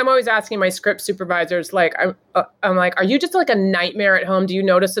wouldn't say, because I'm always asking my script supervisors, like, I'm like, are you just like a nightmare at home? Do you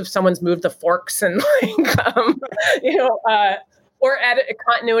notice if someone's moved the forks and like, or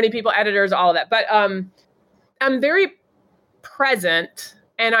continuity people, editors, all of that. But I'm very present,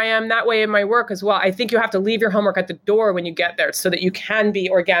 and I am that way in my work as well. I think you have to leave your homework at the door when you get there so that you can be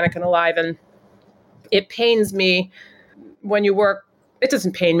organic and alive. And it pains me when you work. It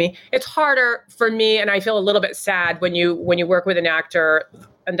doesn't pain me. It's harder for me, and I feel a little bit sad when you work with an actor,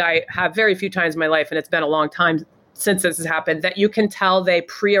 and I have very few times in my life, and it's been a long time since this has happened, that you can tell they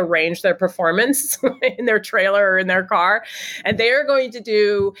prearranged their performance in their trailer or in their car, and they are going to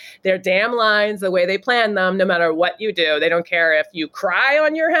do their damn lines the way they plan them, no matter what you do. They don't care if you cry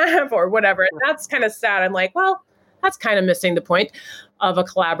on your half or whatever. And that's kind of sad. I'm like, well, that's kind of missing the point of a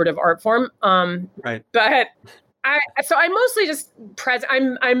collaborative art form. Right. But I'm mostly just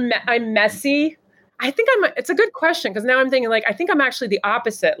present. I'm messy. I think it's a good question, because now I'm thinking, like, I think I'm actually the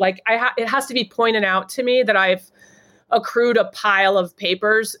opposite. Like, it has to be pointed out to me that I've accrued a pile of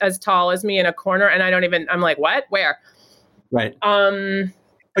papers as tall as me in a corner, and I'm like, what? Where? Right.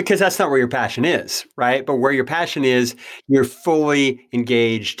 Because that's not where your passion is, right? But where your passion is, you're fully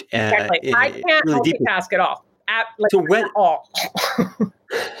engaged. Exactly. I can't really multitask at all. At all.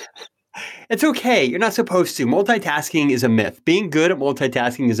 It's okay. You're not supposed to. Multitasking is a myth. Being good at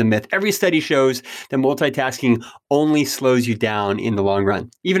multitasking is a myth. Every study shows that multitasking only slows you down in the long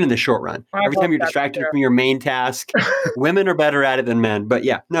run, even in the short run. Every time you're distracted from your main task, women are better at it than men. But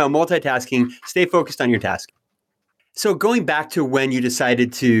yeah, no, multitasking, stay focused on your task. So going back to when you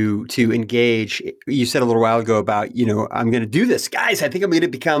decided to engage, you said a little while ago about, I'm going to do this. Guys, I think I'm going to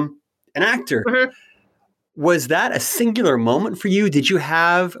become an actor. Mm-hmm. Was that a singular moment for you? Did you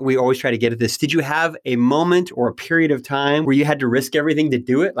have, we always try to get at this, did you have a moment or a period of time where you had to risk everything to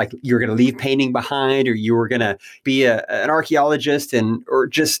do it? Like you were going to leave painting behind, or you were going to be an archaeologist, or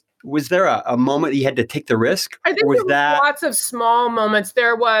just, was there a moment that you had to take the risk? I think there was lots of small moments.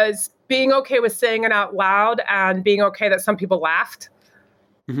 There was being okay with saying it out loud, and being okay that some people laughed.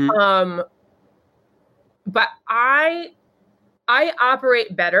 Mm-hmm. But I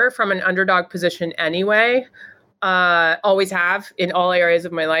operate better from an underdog position anyway. Always have in all areas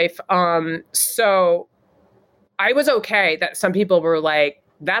of my life. So I was okay that some people were like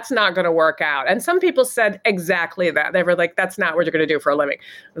that's not going to work out. And some people said exactly that. They were like, that's not what you're going to do for a living.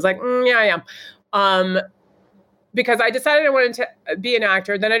 I was like, yeah, I am. Because I decided I wanted to be an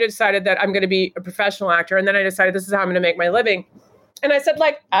actor. Then I decided that I'm going to be a professional actor. And then I decided this is how I'm going to make my living. And I said,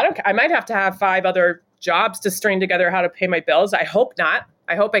 like, I don't care. I might have to have 5 other jobs to string together how to pay my bills. I hope not.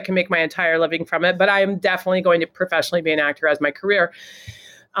 I hope I can make my entire living from it. But I am definitely going to professionally be an actor as my career.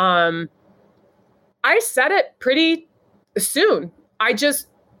 I said it pretty soon. I just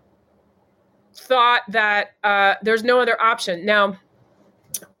thought that there's no other option. Now,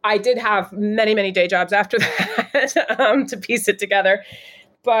 I did have many, many day jobs after that to piece it together.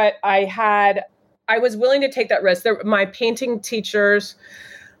 But I was willing to take that risk. My painting teachers,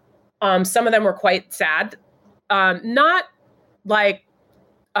 some of them were quite sad. Not like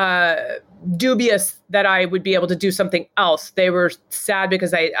dubious that I would be able to do something else. They were sad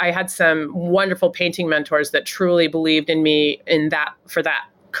because I had some wonderful painting mentors that truly believed in me for that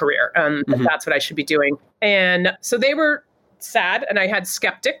career. That's what I should be doing. And so they were sad, and I had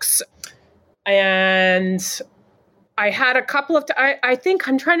skeptics, and I had a couple of, I think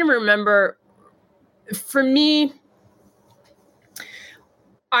I'm trying to remember, for me,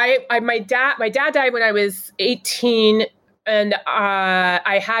 my dad died when I was 18, and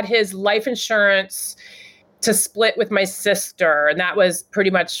I had his life insurance to split with my sister. And that was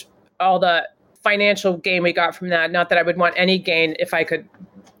pretty much all the financial gain we got from that. Not that I would want any gain if I could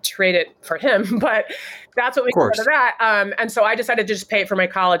trade it for him, but that's what we got out of that. And so I decided to just pay it for my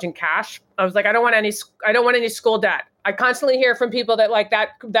college in cash. I was like, I don't want any school debt. I constantly hear from people that like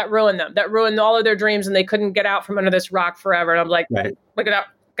that ruined them, that ruined all of their dreams, and they couldn't get out from under this rock forever. And I'm like, Look it up,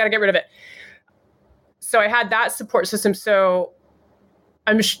 got to get rid of it. So I had that support system. So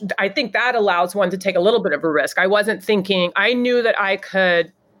I think that allows one to take a little bit of a risk. I knew that I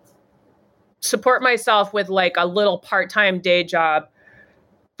could support myself with like a little part-time day job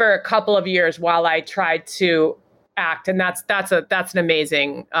for a couple of years while I tried to act. And that's an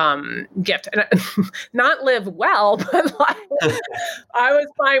amazing gift. And not live well, but like, I was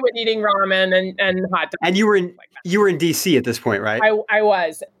fine with eating ramen and hot dogs. And you were in DC at this point, right? I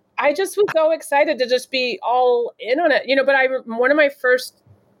was. I just was so excited to just be all in on it, but one of my first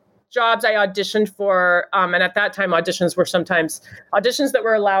jobs I auditioned for, and at that time auditions were sometimes auditions that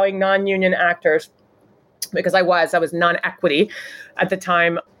were allowing non-union actors, because I was non-equity at the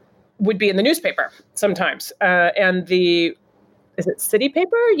time, would be in the newspaper sometimes. And is it City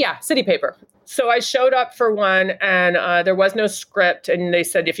Paper? Yeah, City Paper. So I showed up for one, and there was no script. And they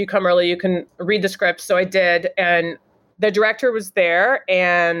said, if you come early, you can read the script. So I did. And the director was there,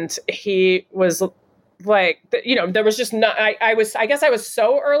 and he was like, there was just not, I guess I was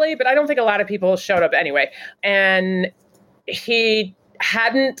so early, but I don't think a lot of people showed up anyway. And he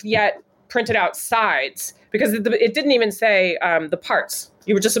hadn't yet printed out sides, because it didn't even say the parts.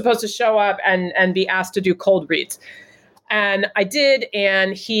 You were just supposed to show up and be asked to do cold reads. And I did.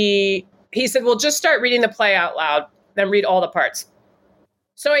 And he said, well, just start reading the play out loud, then read all the parts.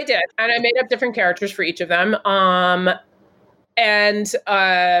 So I did. And I made up different characters for each of them. And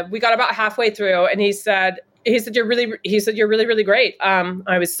we got about halfway through, and he said, you're really, really great.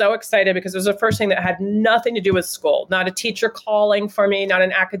 I was so excited because it was the first thing that had nothing to do with school, not a teacher calling for me, not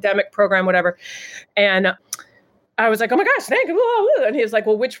an academic program, whatever. And I was like, oh my gosh, thank you. And he was like,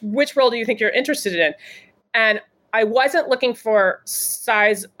 well, which role do you think you're interested in? And I wasn't looking for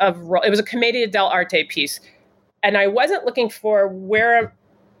size of role. It was a commedia dell'arte piece. And I wasn't looking for where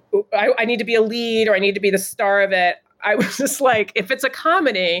I need to be a lead or I need to be the star of it. I was just like, if it's a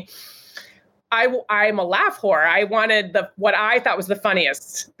comedy, I'm a laugh whore. I wanted what I thought was the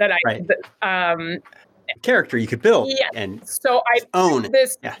funniest that character you could build. Yeah. And so I own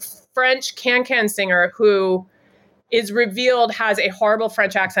this French can singer who is revealed has a horrible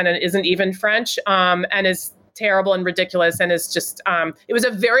French accent and isn't even French, and is terrible and ridiculous, and is just it was a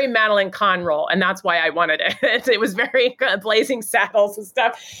very Madeline Kahn role, and that's why I wanted it. It was very Blazing Saddles and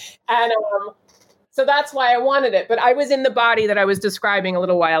stuff, and so that's why I wanted it. But I was in the body that I was describing a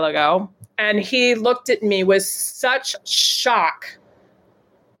little while ago, and he looked at me with such shock,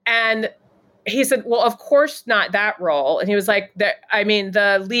 and he said, well, of course not that role. And he was like,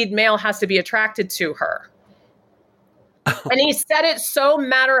 the lead male has to be attracted to her. And he said it so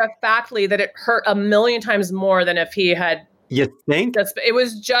matter-of-factly that it hurt a million times more than if he had. You think? It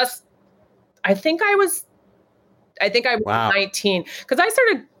was just, I think I was 19. Because I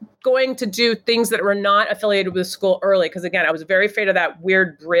started going to do things that were not affiliated with school early. Because again, I was very afraid of that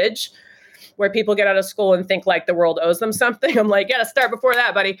weird bridge where people get out of school and think like the world owes them something. I'm like, yeah, start before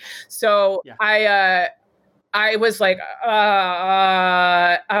that, buddy. So I was like,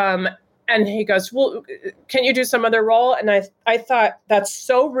 And he goes, well, can you do some other role? And I thought, that's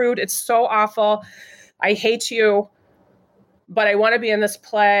so rude. It's so awful. I hate you, but I want to be in this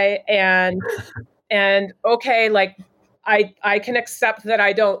play. And okay, like I can accept that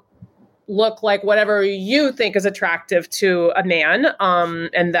I don't look like whatever you think is attractive to a man.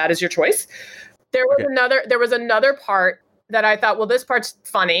 And that is your choice. There was another part that I thought, well, this part's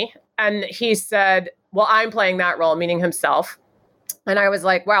funny. And he said, well, I'm playing that role, meaning himself. And I was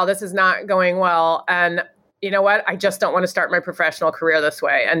like, wow, this is not going well. And you know what? I just don't want to start my professional career this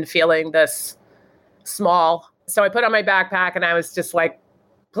way and feeling this small. So I put on my backpack and I was just like,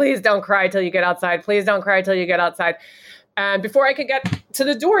 please don't cry till you get outside. Please don't cry till you get outside. And before I could get to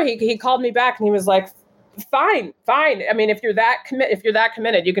the door, he called me back and he was like, fine. I mean, if you're that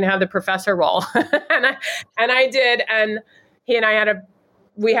committed, you can have the professor role. and I did. And he and I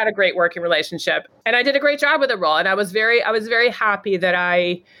we had a great working relationship, and I did a great job with the role. And I was very happy that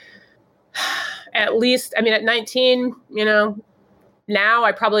at least, I mean, at 19, now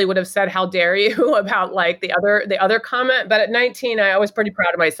I probably would have said, how dare you about like the other comment. But at 19, I was pretty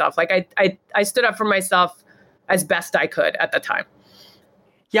proud of myself. Like I stood up for myself as best I could at the time.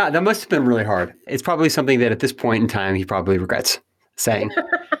 Yeah, that must have been really hard. It's probably something that at this point in time, he probably regrets saying.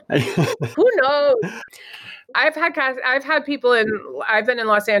 Who knows? I've been in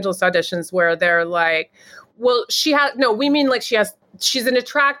Los Angeles auditions where they're like, well, she's an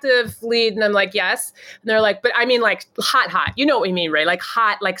attractive lead. And I'm like, yes. And they're like, but I mean like hot. You know what we mean, right? Like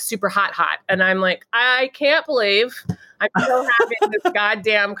hot, like super hot. And I'm like, I can't believe I'm still having this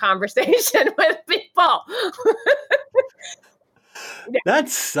goddamn conversation with people. That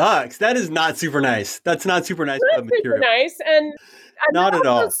sucks. That is not super nice. That's not super nice. Not super nice. And I'm not at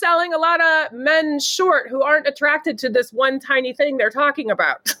all selling a lot of men short who aren't attracted to this one tiny thing they're talking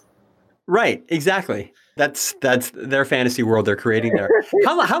about. Right. Exactly. That's their fantasy world they're creating there.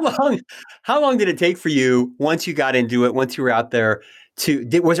 How long did it take for you once you got into it, once you were out there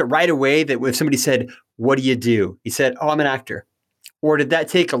was it right away that if somebody said, what do? You said, oh, I'm an actor. Or did that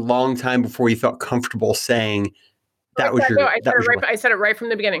take a long time before you felt comfortable saying that was your... No, I said it right from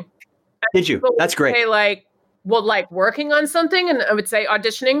the beginning. Did you? That's great. Say like working on something, and I would say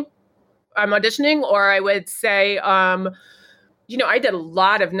auditioning. I'm auditioning, or I would say, I did a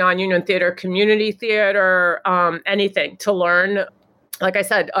lot of non-union theater, community theater, anything to learn. Like I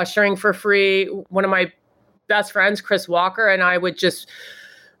said, ushering for free. One of my best friends, Chris Walker, and I would just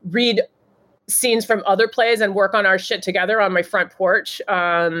read scenes from other plays and work on our shit together on my front porch.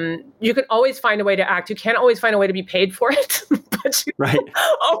 You can always find a way to act. You can't always find a way to be paid for it, but you right.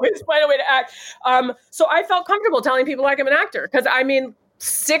 always find a way to act. So I felt comfortable telling people like I'm an actor, because I mean,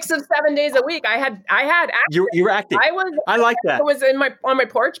 6 of 7 days a week I had acting. You were acting. I like that. I was on my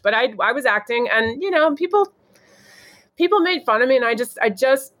porch, but I was acting, and people made fun of me, and I just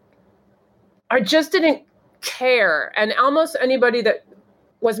didn't care. And almost anybody that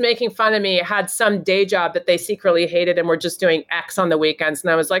was making fun of me had some day job that they secretly hated and were just doing X on the weekends. And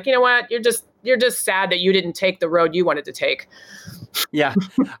I was like, you know what? You're just sad that you didn't take the road you wanted to take. Yeah.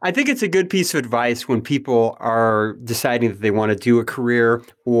 I think it's a good piece of advice when people are deciding that they want to do a career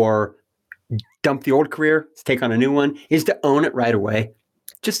or dump the old career, take on a new one, is to own it right away.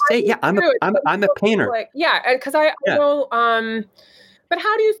 Just say, yeah, I'm a painter. Like, yeah. Cause I know, but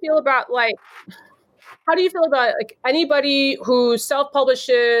how do you feel about anybody who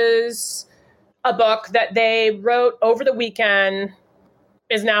self-publishes a book that they wrote over the weekend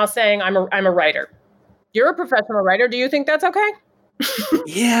is now saying, I'm a writer? You're a professional writer. Do you think that's okay?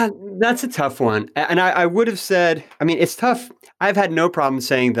 Yeah, that's a tough one. And I would have said, I mean, it's tough. I've had no problem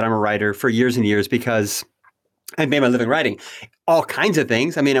saying that I'm a writer for years and years because I've made my living writing all kinds of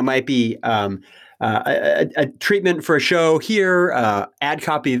things. I mean, it might be a treatment for a show here, ad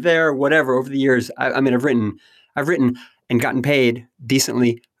copy there, whatever. Over the years, I've written and gotten paid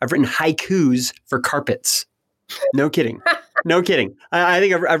decently. I've written haikus for carpets. No kidding. No kidding. I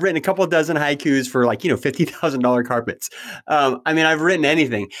think I've written a couple of dozen haikus for $50,000 carpets. I've written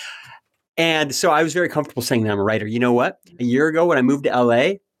anything. And so I was very comfortable saying that I'm a writer. You know what? A year ago when I moved to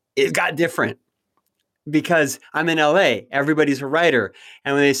LA, it got different. Because I'm in LA, everybody's a writer.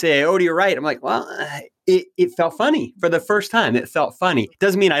 And when they say, oh, do you write? I'm like, well, it felt funny for the first time. It felt funny.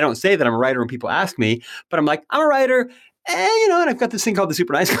 Doesn't mean I don't say that I'm a writer when people ask me, but I'm like, I'm a writer. And I've got this thing called the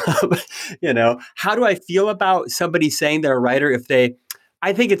Super Nice Club. How do I feel about somebody saying they're a writer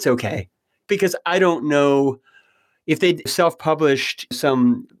I think it's okay, because I don't know if they self-published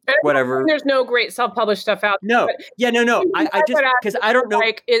some whatever. There's no great self-published stuff out there. No. Yeah, no. I just, because I don't know.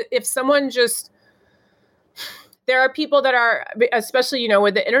 Like if someone there are people that are, especially,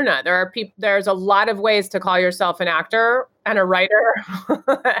 with the internet, there's a lot of ways to call yourself an actor. and a writer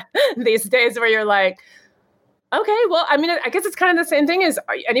these days where you're like, okay, well, I mean, I guess it's kind of the same thing as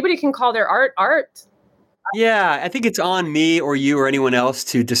anybody can call their art art. Yeah, I think it's on me or you or anyone else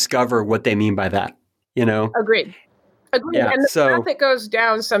to discover what they mean by that, you know? Agreed. Yeah, And the so path that goes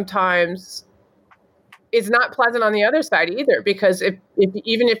down sometimes is not pleasant on the other side either, because if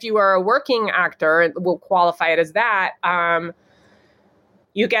even if you are a working actor, and we'll qualify it as that,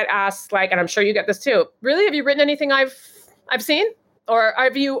 you get asked, like, and I'm sure you get this too. Really, have you written anything I've seen, or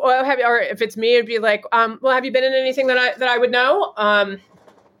have you, or if it's me, it'd be like, well, have you been in anything that I would know?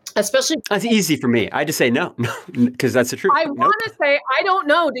 Especially, that's easy for me. I just say no, because that's the truth. I Nope. want to say, I don't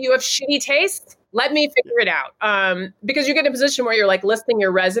know. Do you have shitty taste? Let me figure it out. Because you get in a position where you're like listing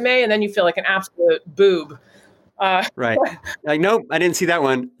your resume and then you feel like an absolute boob. Right. Like, nope, I didn't see that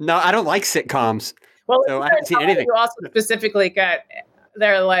one. No, I don't like sitcoms. Well, So I haven't seen anything. You also specifically get,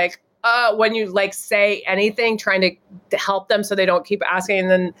 they're like, when you like say anything, trying to help them so they don't keep asking, and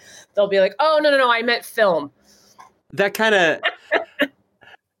then they'll be like, oh, no, I meant film. That kind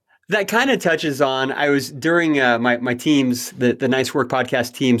of touches on, I was during my teams, the Nice Work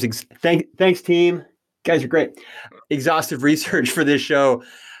podcast teams. Thanks team. You guys are great. Exhaustive research for this show.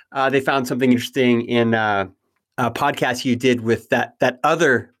 They found something interesting in a podcast you did with that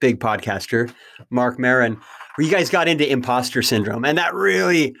other big podcaster, Mark Maron, where you guys got into imposter syndrome. And that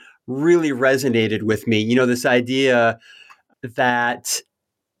really, really resonated with me. You know, this idea that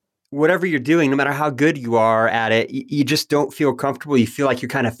whatever you're doing, no matter how good you are at it, you just don't feel comfortable. You feel like you're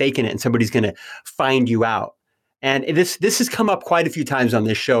kind of faking it and somebody's going to find you out. And this has come up quite a few times on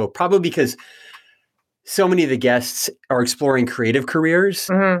this show, probably because so many of the guests are exploring creative careers.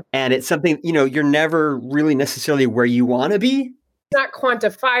 Mm-hmm. And it's something, you know, you're never really necessarily where you want to be. Not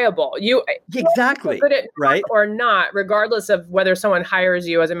quantifiable. Exactly good at right or not, regardless of whether someone hires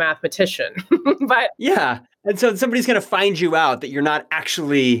you as a mathematician. But yeah, and so somebody's going to find you out that you're not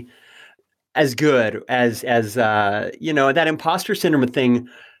actually as good as you know, that imposter syndrome thing.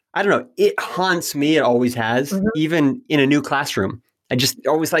 I don't know. It haunts me. It always has, mm-hmm. even in a new classroom. I just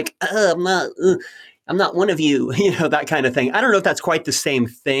always like, I'm not one of you, you know, that kind of thing. I don't know if that's quite the same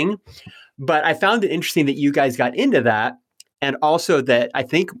thing, but I found it interesting that you guys got into that. And also that I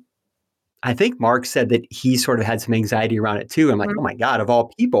think Mark said that he sort of had some anxiety around it too. I'm like, mm-hmm. oh my God, of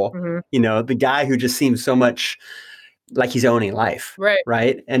all people, mm-hmm. you know, the guy who just seems so much like he's owning life.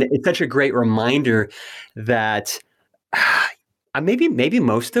 Right. And it's such a great reminder that maybe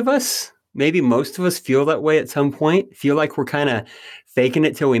most of us feel that way at some point, feel like we're kind of faking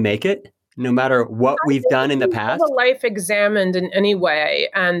it till we make it, no matter what we've done in the past. Have a life examined in any way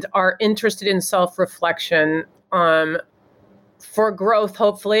and are interested in self-reflection, for growth,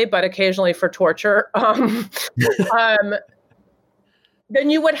 hopefully, but occasionally for torture,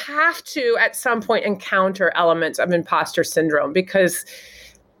 then you would have to, at some point, encounter elements of imposter syndrome, because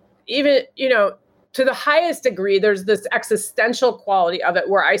even, you know, to the highest degree, there's this existential quality of it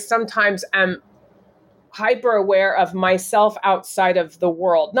where I sometimes am hyper aware of myself outside of the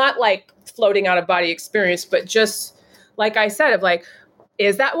world, not like floating out of body experience, but just like I said, of like,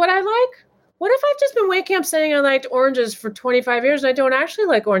 is that what I like? What if I've just been waking up saying I liked oranges for 25 years and I don't actually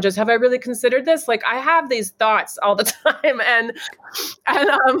like oranges? Have I really considered this? Like, I have these thoughts all the time.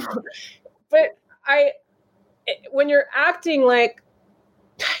 But when you're acting, like,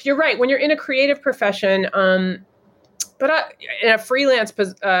 you're right, when you're in a creative profession, but in a freelance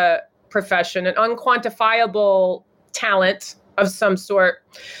profession, an unquantifiable talent of some sort,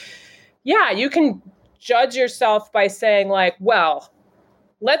 yeah, you can judge yourself by saying like, well,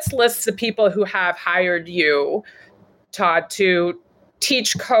 let's list the people who have hired you, Todd, to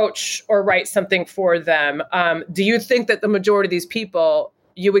teach, coach, or write something for them. Do you think that the majority of these people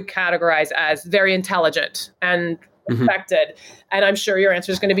you would categorize as very intelligent and respected? Mm-hmm. And I'm sure your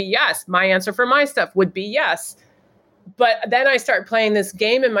answer is going to be yes. My answer for my stuff would be yes. But then I start playing this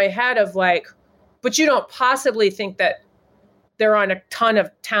game in my head of like, but you don't possibly think that there are a ton of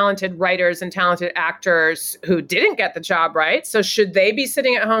talented writers and talented actors who didn't get the job, right? So should they be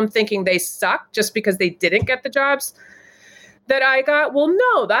sitting at home thinking they suck just because they didn't get the jobs that I got? Well,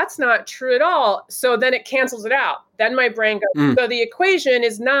 no, that's not true at all. So then it cancels it out. Then my brain goes, so the equation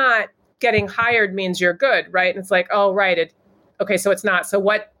is not getting hired means you're good, right? And it's like, oh, right. Okay, so it's not. So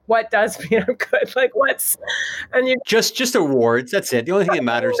what does mean I'm good? Like what's, and you just awards. That's it. The only thing that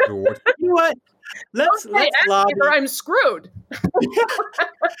matters is awards. You know what? Let's lobby. I'm screwed.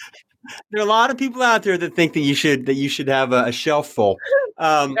 There are a lot of people out there that think that you should have a shelf full.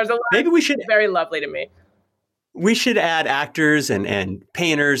 There's a lot. Maybe we should. Very lovely to me. We should add actors and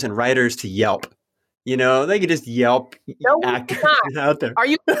painters and writers to Yelp. You know, they could just Yelp actors out there. Are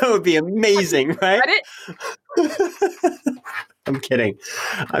you? That would be amazing, right? I'm kidding.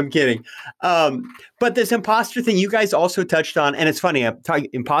 I'm kidding. But this imposter thing you guys also touched on, and it's funny, I'm talking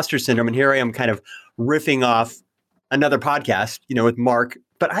imposter syndrome, and here I am kind of riffing off another podcast, with Mark,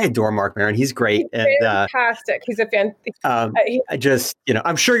 but I adore Mark Maron. He's great. He's fantastic. He's a fan. I just,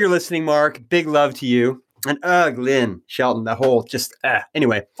 I'm sure you're listening, Mark. Big love to you. And Lynn, Shelton, the whole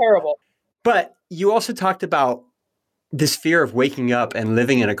anyway. Terrible. But you also talked about this fear of waking up and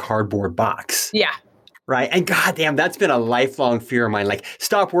living in a cardboard box. Yeah. Right. And goddamn, that's been a lifelong fear of mine. Like,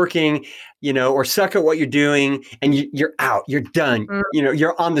 stop working, or suck at what you're doing, and you're out. You're done. Mm-hmm.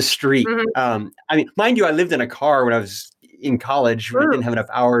 You're on the street. Mm-hmm. I mean, mind you, I lived in a car when I was in college. When I didn't have enough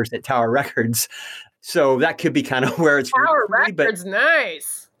hours at Tower Records, so that could be kind of where it's. Tower Records,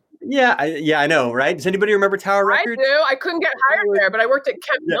 nice. Yeah, I know, right? Does anybody remember Tower Records? I do. I couldn't get hired there, but I worked at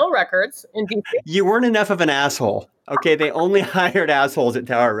Kent Mill Records in DC. You weren't enough of an asshole. Okay, they only hired assholes at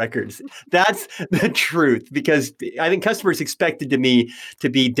Tower Records. That's the truth, because I think customers expected me to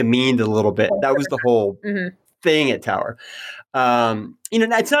be demeaned a little bit. That was the whole thing at Tower.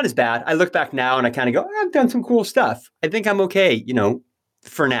 It's not as bad. I look back now and I kind of go, I've done some cool stuff. I think I'm okay,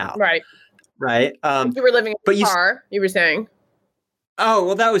 for now. Right. Right. You were living in a car, you were saying. Oh,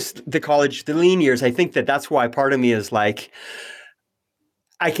 well, that was the lean years. I think that's why part of me is like,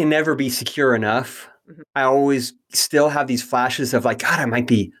 I can never be secure enough. I always still have these flashes of like, God, I might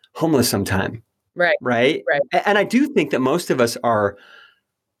be homeless sometime. Right. And I do think that most of us are,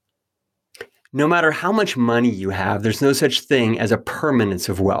 no matter how much money you have, there's no such thing as a permanence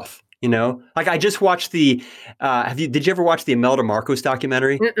of wealth. Like, I just watched did you ever watch the Imelda Marcos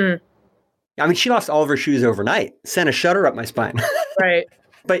documentary? Mm-mm. I mean, she lost all of her shoes overnight, sent a shudder up my spine. Right.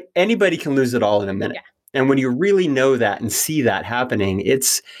 But anybody can lose it all in a minute. Yeah. And when you really know that and see that happening,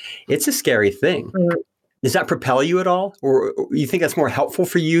 it's a scary thing. Mm-hmm. Does that propel you at all? Or you think that's more helpful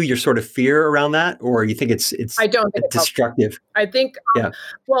for you, your sort of fear around that? Or you think it's I don't think it's destructive? Helpful. I think,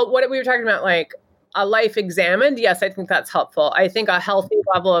 well, what we were talking about, like a life examined, yes, I think that's helpful. I think a healthy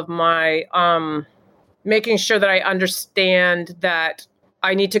level of my making sure that I understand that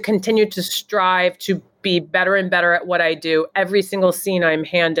I need to continue to strive to be better and better at what I do. Every single scene I'm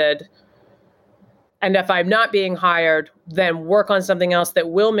handed. And if I'm not being hired, then work on something else that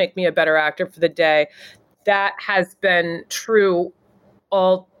will make me a better actor for the day. That has been true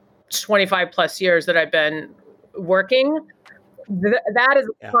all 25 plus years that I've been working. That is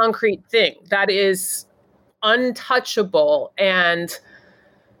a concrete thing. That is untouchable. And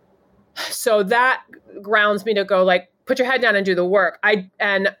so that grounds me to go like, put your head down and do the work. I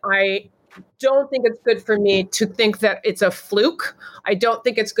don't think it's good for me to think that it's a fluke. I don't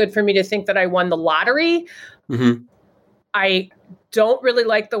think it's good for me to think that I won the lottery. Mm-hmm. I don't really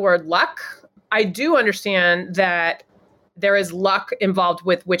like the word luck. I do understand that there is luck involved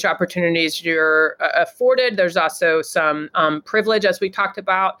with which opportunities you're afforded. There's also some privilege, as we talked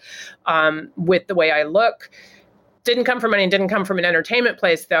about, with the way I look. Didn't come from money and didn't come from an entertainment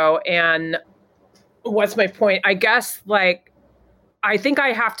place, though. And what's my point? I guess, I think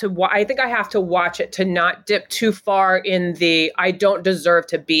I have to watch it to not dip too far in the I don't deserve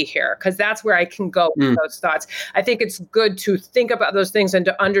to be here, because that's where I can go with those thoughts. I think it's good to think about those things and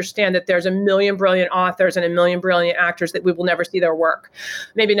to understand that there's a million brilliant authors and a million brilliant actors that we will never see their work.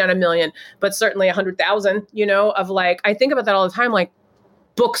 Maybe not a million, but certainly 100,000, I think about that all the time, like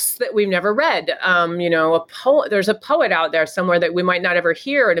books that we've never read. There's a poet out there somewhere that we might not ever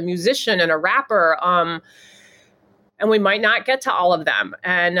hear, and a musician and a rapper. And we might not get to all of them.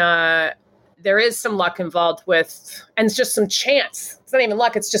 And there is some luck involved with, and it's just some chance. It's not even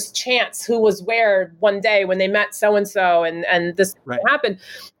luck, it's just chance. Who was where one day when they met so-and-so and this happened.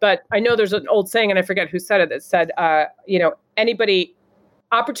 But I know there's an old saying, and I forget who said it, that said,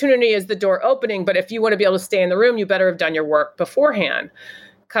 opportunity is the door opening, but if you want to be able to stay in the room, you better have done your work beforehand.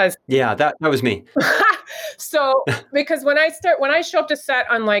 Yeah, that was me. So, because when I show up to set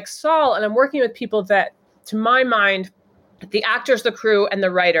on like Saul, and I'm working with people that, to my mind, the actors, the crew, and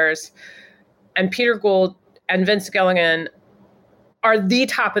the writers, and Peter Gould and Vince Gilligan are the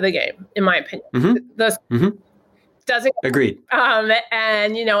top of the game, in my opinion. Mm-hmm. Doesn't agreed. And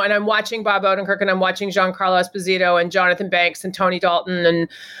I'm watching Bob Odenkirk, and I'm watching Giancarlo Esposito and Jonathan Banks and Tony Dalton and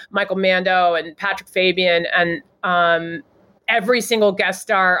Michael Mando and Patrick Fabian and every single guest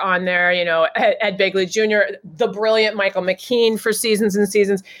star on there. Ed Begley Jr., the brilliant Michael McKean for seasons and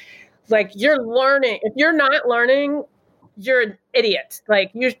seasons. Like, you're learning. If you're not learning, you're an idiot.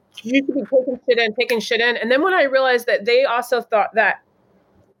 Like, you should be taking shit in. And then when I realized that they also thought that,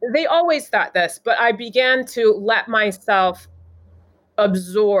 they always thought this, but I began to let myself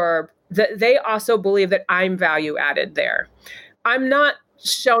absorb that they also believe that I'm value added there. I'm not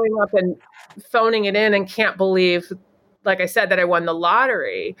showing up and phoning it in and can't believe like I said, that I won the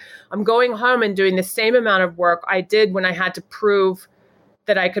lottery. I'm going home and doing the same amount of work I did when I had to prove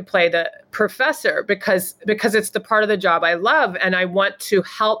that I could play the professor, because it's the part of the job I love, and I want to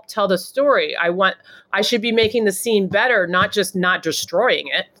help tell the story. I should be making the scene better, not just not destroying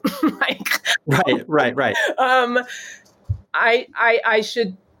it. Right. I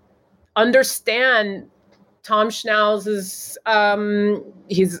should understand Tom Schnauz's,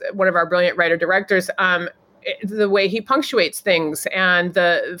 he's one of our brilliant writer directors, the way he punctuates things and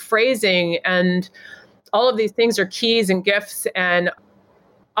the phrasing and all of these things are keys and gifts. And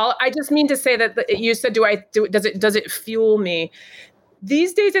I just mean to say that you said, does it fuel me?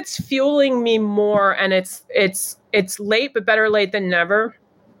 These days it's fueling me more, and it's late, but better late than never,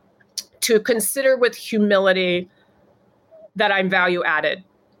 to consider with humility that I'm value added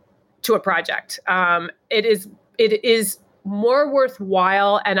to a project. It is more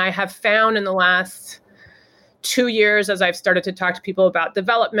worthwhile. And I have found in the last 2 years, as I've started to talk to people about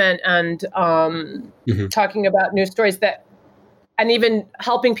development and talking about new stories, and even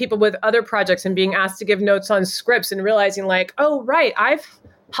helping people with other projects and being asked to give notes on scripts and realizing like, oh, right, I've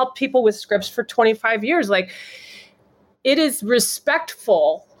helped people with scripts for 25 years. Like, it is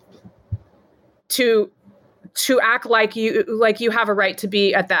respectful to act like you have a right to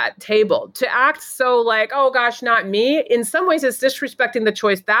be at that table. To act so like, oh gosh, not me. In some ways, it's disrespecting the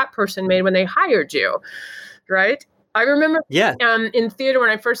choice that person made when they hired you, right? I remember in theater when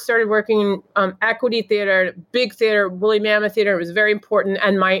I first started working equity theater, big theater, woolly mammoth theater. It was very important,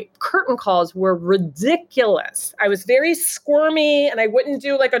 and my curtain calls were ridiculous. I was very squirmy, and I wouldn't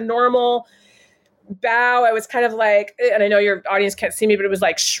do like a normal bow. I was kind of like, and I know your audience can't see me, but it was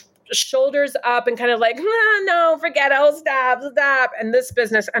like shoulders up and kind of like, no, forget it, oh, stop. And this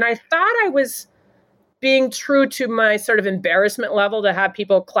business. And I thought I was being true to my sort of embarrassment level to have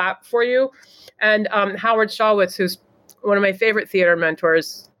people clap for you. And Howard Shawitz, who's one of my favorite theater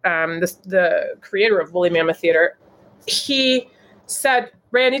mentors, the creator of Woolly Mammoth Theater, he said,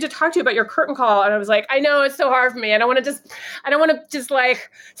 Ray, I need to talk to you about your curtain call. And I was like, I know, it's so hard for me. I don't want to just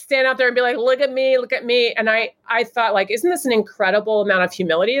like stand out there and be like, look at me. And I thought like, isn't this an incredible amount of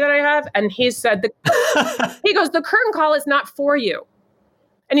humility that I have? And he said, he goes, the curtain call is not for you.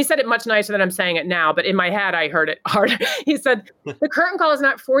 And he said it much nicer than I'm saying it now, but in my head, I heard it hard. He said, the curtain call is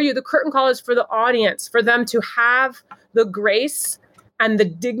not for you. The curtain call is for the audience, for them to have the grace and the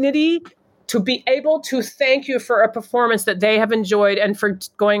dignity to be able to thank you for a performance that they have enjoyed and for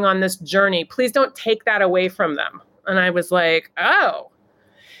going on this journey. Please don't take that away from them. And I was like, oh.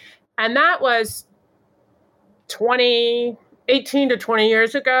 And that was 18 to 20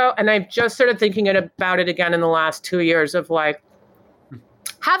 years ago. And I've just started thinking about it again in the last 2 years of like,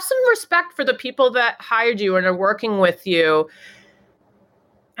 have some respect for the people that hired you and are working with you.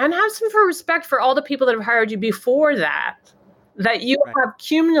 And have some respect for all the people that have hired you before that you have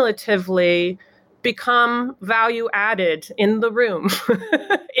cumulatively become value added in the room,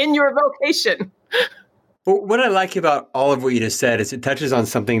 in your vocation. Well, what I like about all of what you just said is it touches on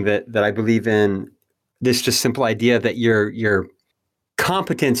something that I believe in, this just simple idea that your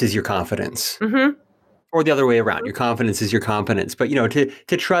competence is your confidence. Mm-hmm. Or the other way around, your confidence is your competence. But,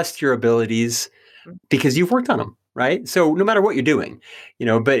 to trust your abilities because you've worked on them, right? So no matter what you're doing,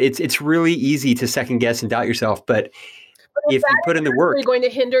 but it's really easy to second guess and doubt yourself. But if you put in the work, you're going to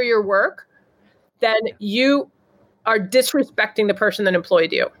hinder your work, then you are disrespecting the person that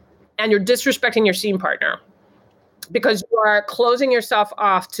employed you, and you're disrespecting your scene partner, because you are closing yourself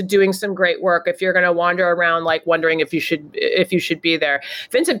off to doing some great work if you're going to wander around like wondering if you should be there.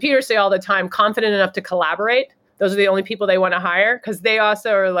 Vincent Peters say all the time, confident enough to collaborate. Those are the only people they want to hire, because they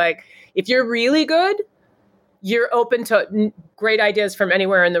also are like, if you're really good, you're open to great ideas from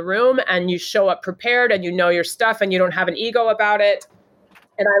anywhere in the room, and you show up prepared and you know your stuff and you don't have an ego about it.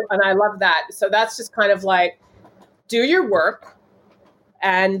 And I love that. So that's just kind of like, do your work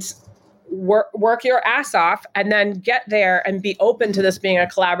and work your ass off, and then get there and be open to this being a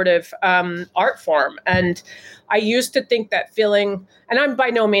collaborative art form. And I used to think that feeling, and I'm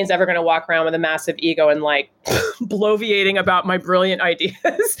by no means ever going to walk around with a massive ego and like bloviating about my brilliant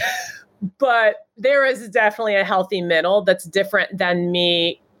ideas. But there is definitely a healthy middle that's different than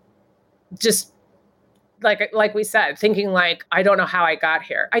me just like we said, thinking like, I don't know how I got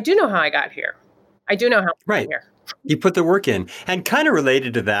here. I do know how I got here. I do know how I got here. You put the work in. And kind of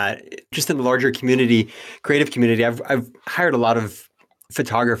related to that, just in the larger community, creative community, I've hired a lot of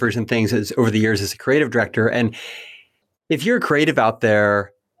photographers and things over the years as a creative director. And if you're a creative out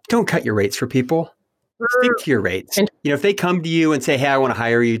there, don't cut your rates for people. Stick to your rates. If they come to you and say, hey, I want to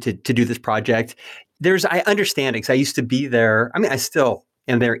hire you to do this project, I understand it, because I used to be there. I mean, I still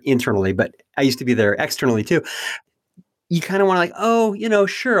am there internally, but I used to be there externally too. you kind of want to like, oh,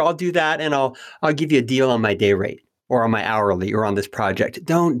 sure, I'll do that, and I'll give you a deal on my day rate or on my hourly or on this project.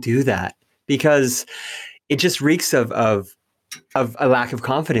 Don't do that, because it just reeks of a lack of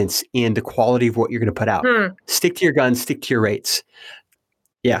confidence in the quality of what you're going to put out. Stick to your guns, stick to your rates.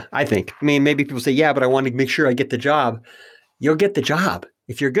 Yeah, I think. I mean, maybe people say, yeah, but I want to make sure I get the job. You'll get the job.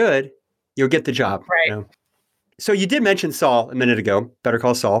 If you're good, you'll get the job. Right. So you did mention Saul a minute ago, Better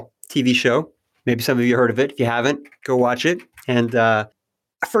Call Saul, TV show. Maybe some of you heard of it. If you haven't, go watch it. And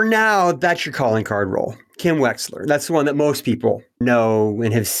for now, that's your calling card role. Kim Wexler. That's the one that most people know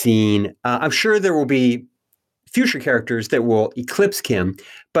and have seen. I'm sure there will be future characters that will eclipse Kim,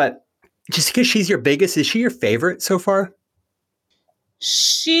 but just because she's your biggest, is she your favorite so far?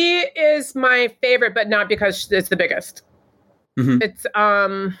 She is my favorite, but not because it's the biggest. Mm-hmm. It's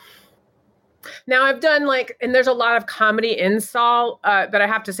now I've done and there's a lot of comedy in Saul, but I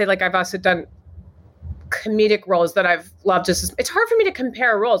have to say, I've also done comedic roles that I've loved. It's hard for me to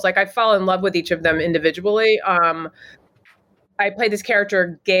compare roles. I fall in love with each of them individually. I played this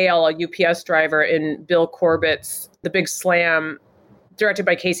character, Gail, a UPS driver in Bill Corbett's The Big Slam, directed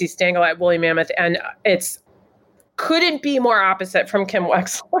by Casey Stengel at Woolly Mammoth. And couldn't be more opposite from Kim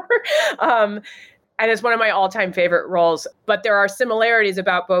Wexler. And it's one of my all-time favorite roles. But there are similarities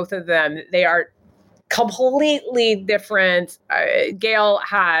about both of them. They are completely different. Gail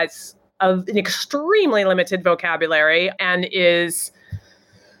has an extremely limited vocabulary and is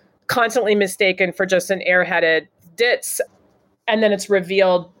constantly mistaken for just an airheaded ditz. And then it's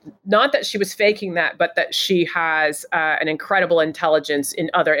revealed not that she was faking that, but that she has an incredible intelligence in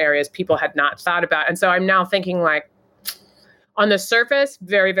other areas people had not thought about. And so I'm now thinking on the surface,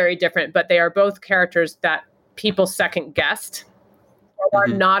 very, very different, but they are both characters that people second guessed or are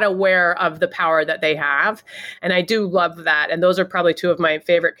not aware of the power that they have. And I do love that. And those are probably two of my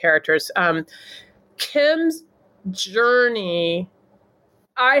favorite characters. Kim's journey,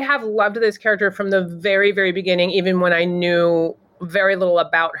 I have loved this character from the very, very beginning, even when I knew very little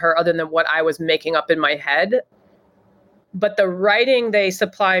about her other than what I was making up in my head. But the writing they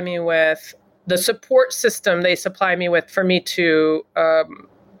supply me with, the support system they supply me with for me to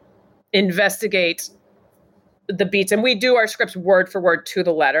investigate the beats, and we do our scripts word for word to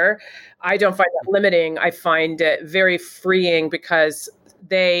the letter. I don't find that limiting. I find it very freeing because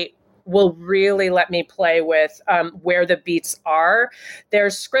they will really let me play with where the beats are. Their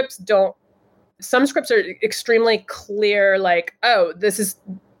scripts some scripts are extremely clear, oh, this is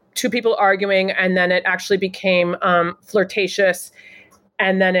two people arguing, and then it actually became flirtatious,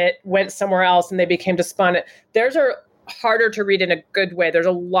 and then it went somewhere else and they became despondent. Theirs are harder to read in a good way. There's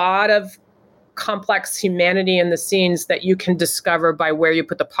a lot of complex humanity in the scenes that you can discover by where you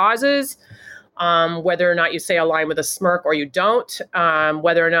put the pauses, whether or not you say a line with a smirk or you don't,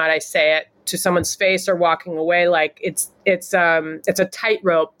 whether or not I say it to someone's face or walking away. It's a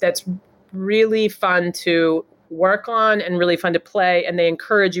tightrope that's really fun to work on and really fun to play. And they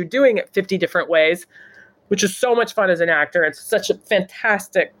encourage you doing it 50 different ways, which is so much fun as an actor. It's such a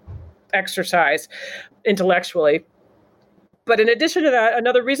fantastic exercise intellectually. But in addition to that,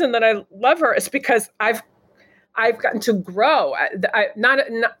 another reason that I love her is because I've gotten to grow, not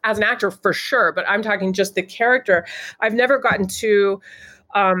as an actor for sure, but I'm talking just the character. I've never gotten to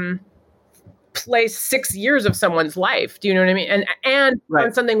play 6 years of someone's life. Do you know what I mean? And right.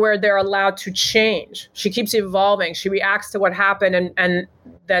 On something where they're allowed to change. She keeps evolving. She reacts to what happened, and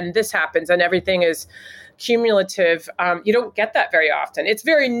then this happens, and everything is cumulative. You don't get that very often. It's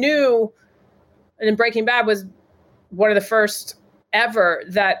very new. And in Breaking Bad was one of the first ever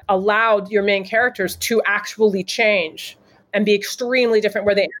that allowed your main characters to actually change and be extremely different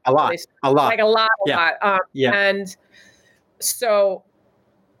where they a lot. Yeah. And so,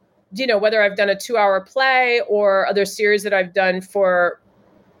 whether I've done a 2-hour play or other series that I've done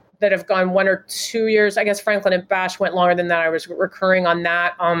that have gone 1 or 2 years, I guess Franklin and Bash went longer than that. I was recurring on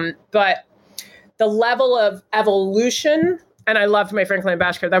that. But the level of evolution, and I loved my Franklin and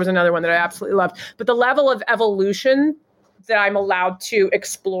Bash character. That was another one that I absolutely loved. But the level of evolution that I'm allowed to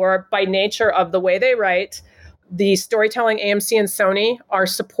explore by nature of the way they write, the storytelling AMC and Sony are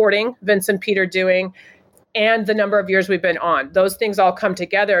supporting Vince and Peter doing, and the number of years we've been on. Those things all come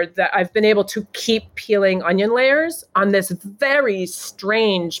together that I've been able to keep peeling onion layers on this very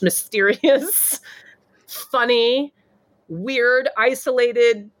strange, mysterious, funny, weird,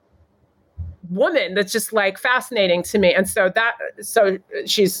 isolated woman that's just fascinating to me. And so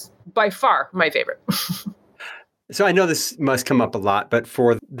she's by far my favorite. So I know this must come up a lot, but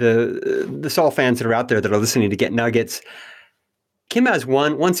for the Saul fans that are out there that are listening to get nuggets, Kim has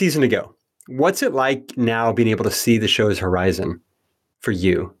one season to go. What's it like now being able to see the show's horizon for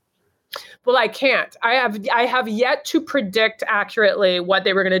you? Well, I can't. I have yet to predict accurately what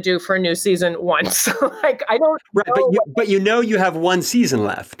they were going to do for new season 1. So like I don't Right, know. but you have one season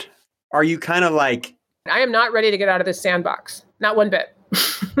left. Are you kind of like, I am not ready to get out of this sandbox. Not one bit.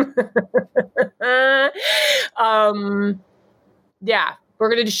 Yeah, we're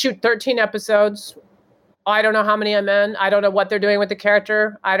going to shoot 13 episodes. I don't know how many I'm in. I don't know what they're doing with the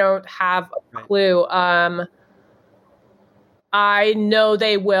character. I don't have a clue. I know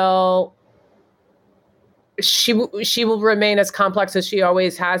they will. She will remain as complex as she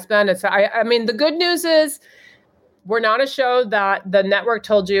always has been. I mean, the good news is we're not a show that the network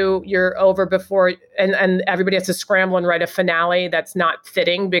told you you're over before, and everybody has to scramble and write a finale that's not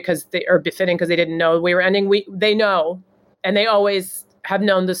fitting because they didn't know we were ending. They know, and they always have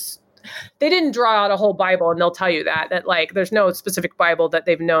known this. They didn't draw out a whole Bible, and they'll tell you that like there's no specific Bible that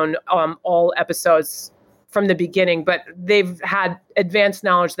they've known all episodes from the beginning, but they've had advanced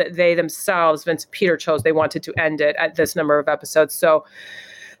knowledge that they themselves, Vince and Peter, chose they wanted to end it at this number of episodes. So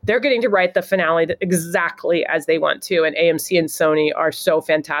they're getting to write the finale exactly as they want to, and AMC and Sony are so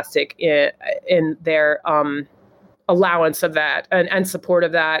fantastic in their allowance of that and support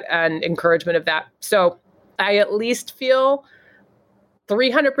of that and encouragement of that. So I at least feel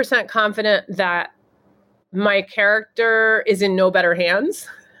 300% confident that my character is in no better hands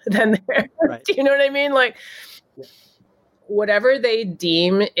than theirs. Right. Do you know what I mean? Like, whatever they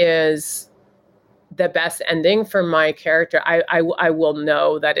deem is the best ending for my character, I will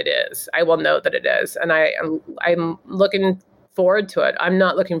know that it is. I will know that it is. And I'm looking forward to it. I'm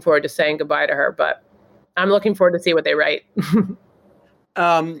not looking forward to saying goodbye to her, but I'm looking forward to see what they write.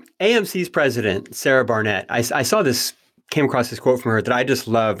 AMC's president, Sarah Barnett, I came across this quote from her that I just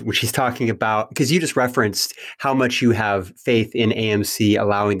love, which she's talking about, because you just referenced how much you have faith in AMC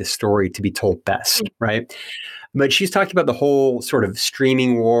allowing the story to be told best, right? But she's talking about the whole sort of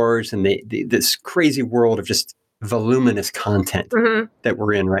streaming wars and this crazy world of just voluminous content that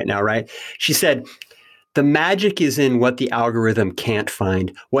we're in right now, right? She said, the magic is in what the algorithm can't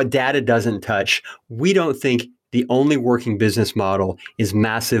find, what data doesn't touch. We don't think the only working business model is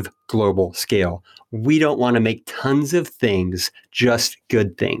massive global scale. We don't want to make tons of things, just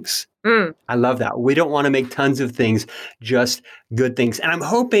good things. I love that. We don't want to make tons of things, just good things. And I'm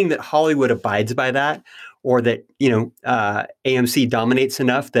hoping that Hollywood abides by that, or that, AMC dominates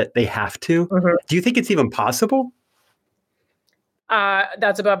enough that they have to. Do you think it's even possible?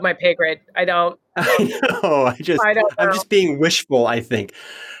 That's above my pay grade. I don't. I know. I'm just being wishful, I think.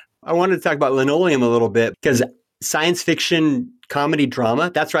 I wanted to talk about Linoleum a little bit because science fiction comedy drama,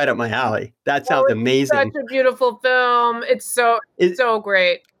 that's right up my alley. That sounds amazing. Such a beautiful film. It's so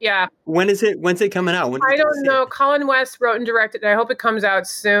great. Yeah. When's it coming out? I don't know. Colin West wrote and directed, and I hope it comes out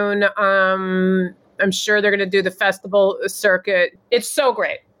soon. I'm sure they're going to do the festival circuit. It's so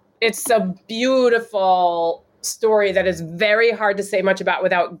great. It's a beautiful story that is very hard to say much about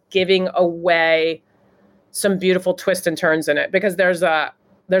without giving away some beautiful twists and turns in it, because there's a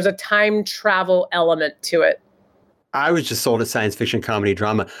time travel element to it. I was just sold a science fiction comedy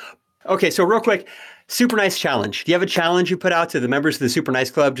drama. Okay, so real quick, Super Nice Challenge. Do you have a challenge you put out to the members of the Super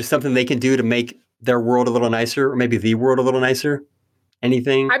Nice Club? Just something they can do to make their world a little nicer, or maybe the world a little nicer?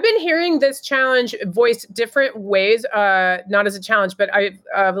 Anything? I've been hearing this challenge voiced different ways, not as a challenge, but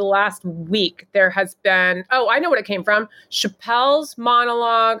the last week there has been, I know what it came from, Chappelle's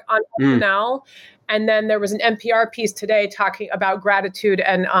monologue on SNL. And then there was an NPR piece today talking about gratitude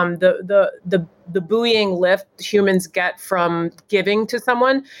and the buoying lift humans get from giving to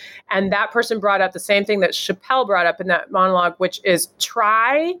someone. And that person brought up the same thing that Chappelle brought up in that monologue, which is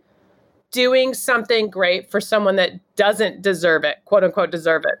try doing something great for someone that doesn't deserve it, quote unquote,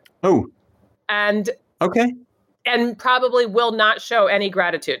 deserve it. Oh. And okay. And probably will not show any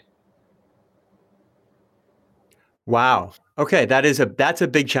gratitude. Wow. Okay, that's a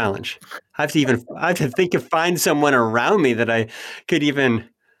big challenge. I have to think of find someone around me that I could even.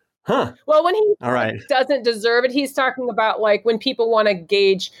 Well, when he doesn't deserve it, he's talking about like when people want to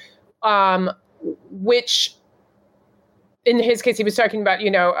gauge, which. In his case, he was talking about,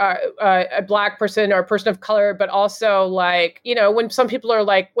 a Black person or a person of color, but also like, when some people are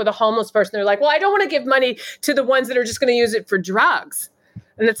like with a homeless person, they're like, well, I don't want to give money to the ones that are just going to use it for drugs.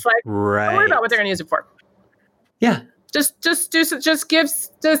 And it's like, don't worry about what they're going to use it for. Yeah. Just give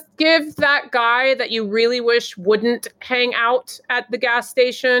that guy that you really wish wouldn't hang out at the gas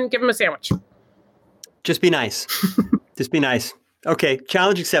station, give him a sandwich. Just be nice. Just be nice. Okay.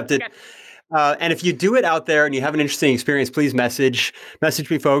 Challenge accepted. Okay. And if you do it out there and you have an interesting experience, please message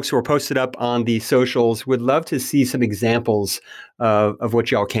me, folks, or post it up on the socials. Would love to see some examples of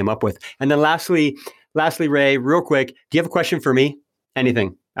what y'all came up with. And then lastly, Ray, real quick, do you have a question for me?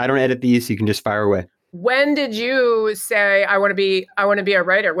 Anything? I don't edit these. So you can just fire away. When did you say, I want to be a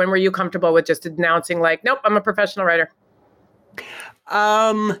writer? When were you comfortable with just announcing like, nope, I'm a professional writer?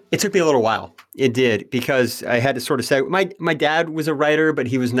 It took me a little while. It did, because I had to sort of say, my dad was a writer, but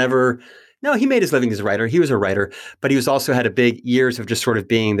he was never, no, he made his living as a writer. He was a writer, but he was also had a big years of just sort of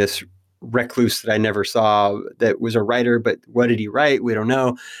being this recluse that I never saw that was a writer, but what did he write? We don't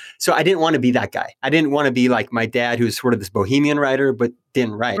know. So I didn't want to be that guy. I didn't want to be like my dad, who's sort of this bohemian writer, but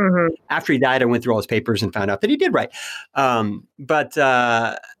didn't write. Mm-hmm. After he died, I went through all his papers and found out that he did write. But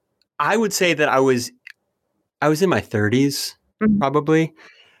I would say that I was in my 30s, probably.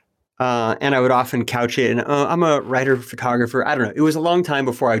 And I would often couch it, and I'm a writer, photographer. I don't know. It was a long time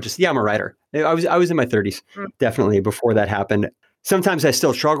before I'm a writer. I was in my 30s, definitely, before that happened. Sometimes I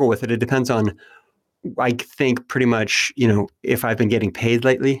still struggle with it. It depends on, I think, pretty much, if I've been getting paid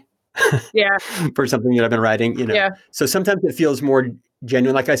lately. Yeah. For something that I've been writing, Yeah. So sometimes it feels more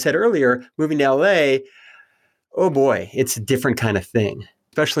genuine. Like I said earlier, moving to LA, oh boy, it's a different kind of thing.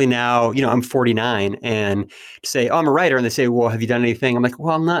 Especially now, I'm 49, and to say, oh, I'm a writer, and they say, well, have you done anything? I'm like,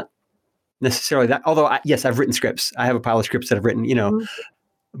 well, I'm not necessarily that. Although, yes, I've written scripts. I have a pile of scripts that I've written,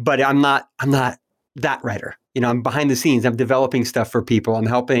 but I'm not that writer. I'm behind the scenes. I'm developing stuff for people. I'm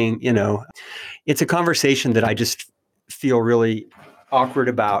helping, it's a conversation that I just feel really awkward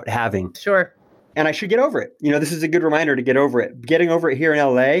about having. Sure. And I should get over it. This is a good reminder to get over it. Getting over it here in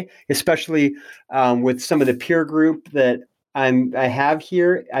LA, especially with some of the peer group that I have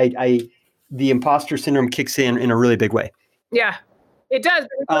here, the imposter syndrome kicks in a really big way. Yeah, it does.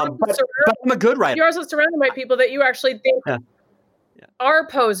 But I'm a good writer. You're also surrounded by people that you actually think are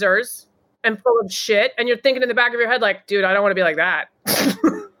posers and full of shit. And you're thinking in the back of your head, like, dude, I don't want to be like that.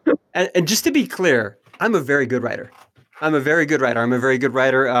 and just to be clear, I'm a very good writer. I'm a very good writer.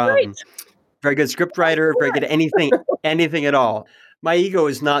 Very good script writer, very good at anything at all. My ego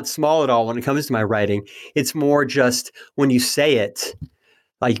is not small at all when it comes to my writing. It's more just when you say it,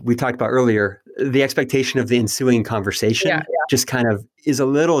 like we talked about earlier, the expectation of the ensuing conversation just kind of is a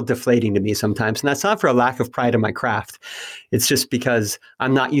little deflating to me sometimes. And that's not for a lack of pride in my craft. It's just because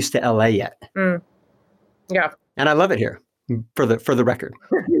I'm not used to LA yet. Yeah. And I love it here, for the record.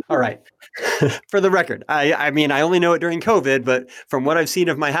 All right. For the record, I mean, I only know it during COVID, but from what I've seen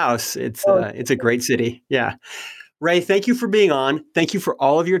of my house, it's a great city. Yeah. Ray, thank you for being on. Thank you for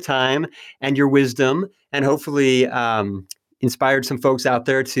all of your time and your wisdom, and hopefully inspired some folks out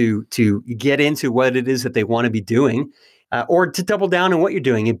there to get into what it is that they want to be doing, or to double down on what you're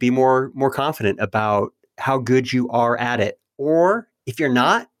doing and be more confident about how good you are at it. Or if you're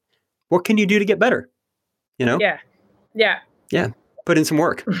not, what can you do to get better? Yeah. Put in some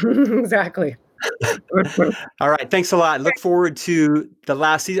work. Exactly. All right. Thanks a lot. Look forward to the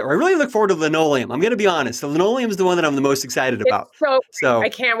last season. Or I really look forward to Linoleum. I'm going to be honest. The Linoleum is the one that I'm the most excited about. So I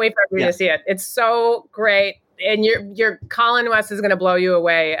can't wait for everyone to see it. It's so great. And your Colin West is going to blow you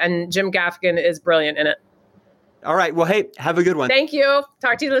away. And Jim Gaffigan is brilliant in it. All right. Well, hey, have a good one. Thank you.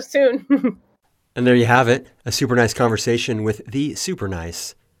 Talk to you soon. And there you have it. A super nice conversation with the super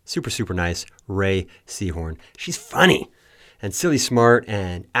nice Ray Seahorn. She's funny and silly smart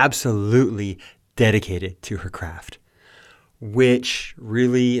and absolutely dedicated to her craft, which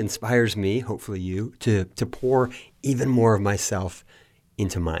really inspires me, hopefully you, to pour even more of myself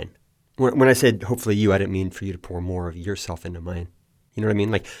into mine. When I said hopefully you, I didn't mean for you to pour more of yourself into mine. You know what I mean?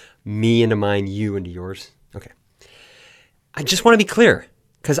 Like me into mine, you into yours. Okay. I just want to be clear,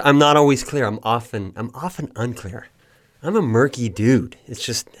 because I'm not always clear. I'm often unclear. I'm a murky dude. It's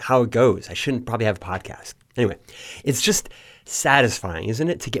just how it goes. I shouldn't probably have a podcast. Anyway, it's just satisfying, isn't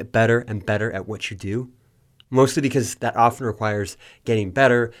it, to get better and better at what you do? Mostly because that often requires getting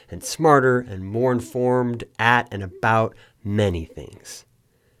better and smarter and more informed at and about many things.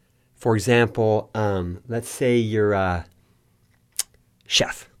 For example, let's say you're a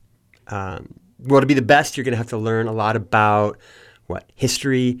chef. Well, to be the best, you're going to have to learn a lot about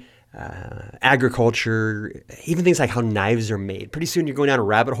history, agriculture, even things like how knives are made. Pretty soon you're going down a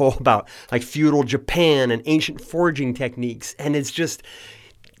rabbit hole about like feudal Japan and ancient foraging techniques, and it's just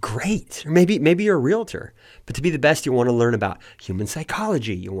great. Or maybe you're a realtor, but to be the best, you want to learn about human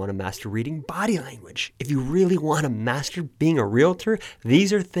psychology. You want to master reading body language. If you really want to master being a realtor,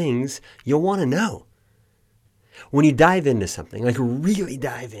 these are things you'll want to know. When you dive into something, like really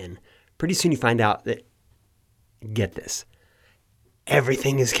dive in, pretty soon you find out that, get this,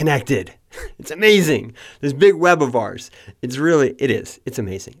 everything is connected. It's amazing. This big web of ours. It is. It's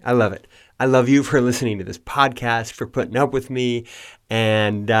amazing. I love it. I love you for listening to this podcast, for putting up with me.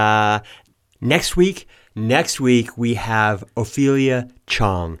 And next week, Next week, we have Ophelia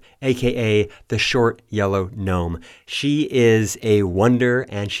Chong, aka the Short Yellow Gnome. She is a wonder,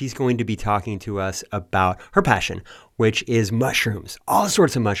 and she's going to be talking to us about her passion, which is mushrooms, all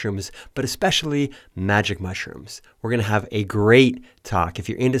sorts of mushrooms, but especially magic mushrooms. We're going to have a great talk. If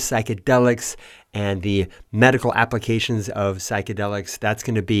you're into psychedelics and the medical applications of psychedelics, that's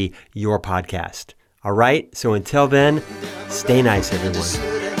going to be your podcast. All right, so until then, stay nice, everyone.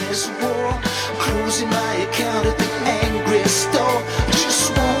 Closing my account at the angry store.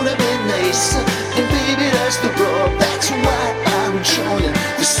 Just wanna be nice, and baby that's the rub. That's why I'm joining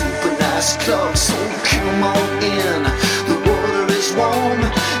the Super Nice Club. So come on in, the water is warm.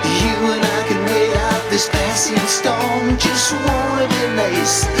 You and I can wait out this passing storm. Just wanna be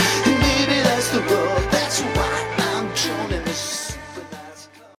nice.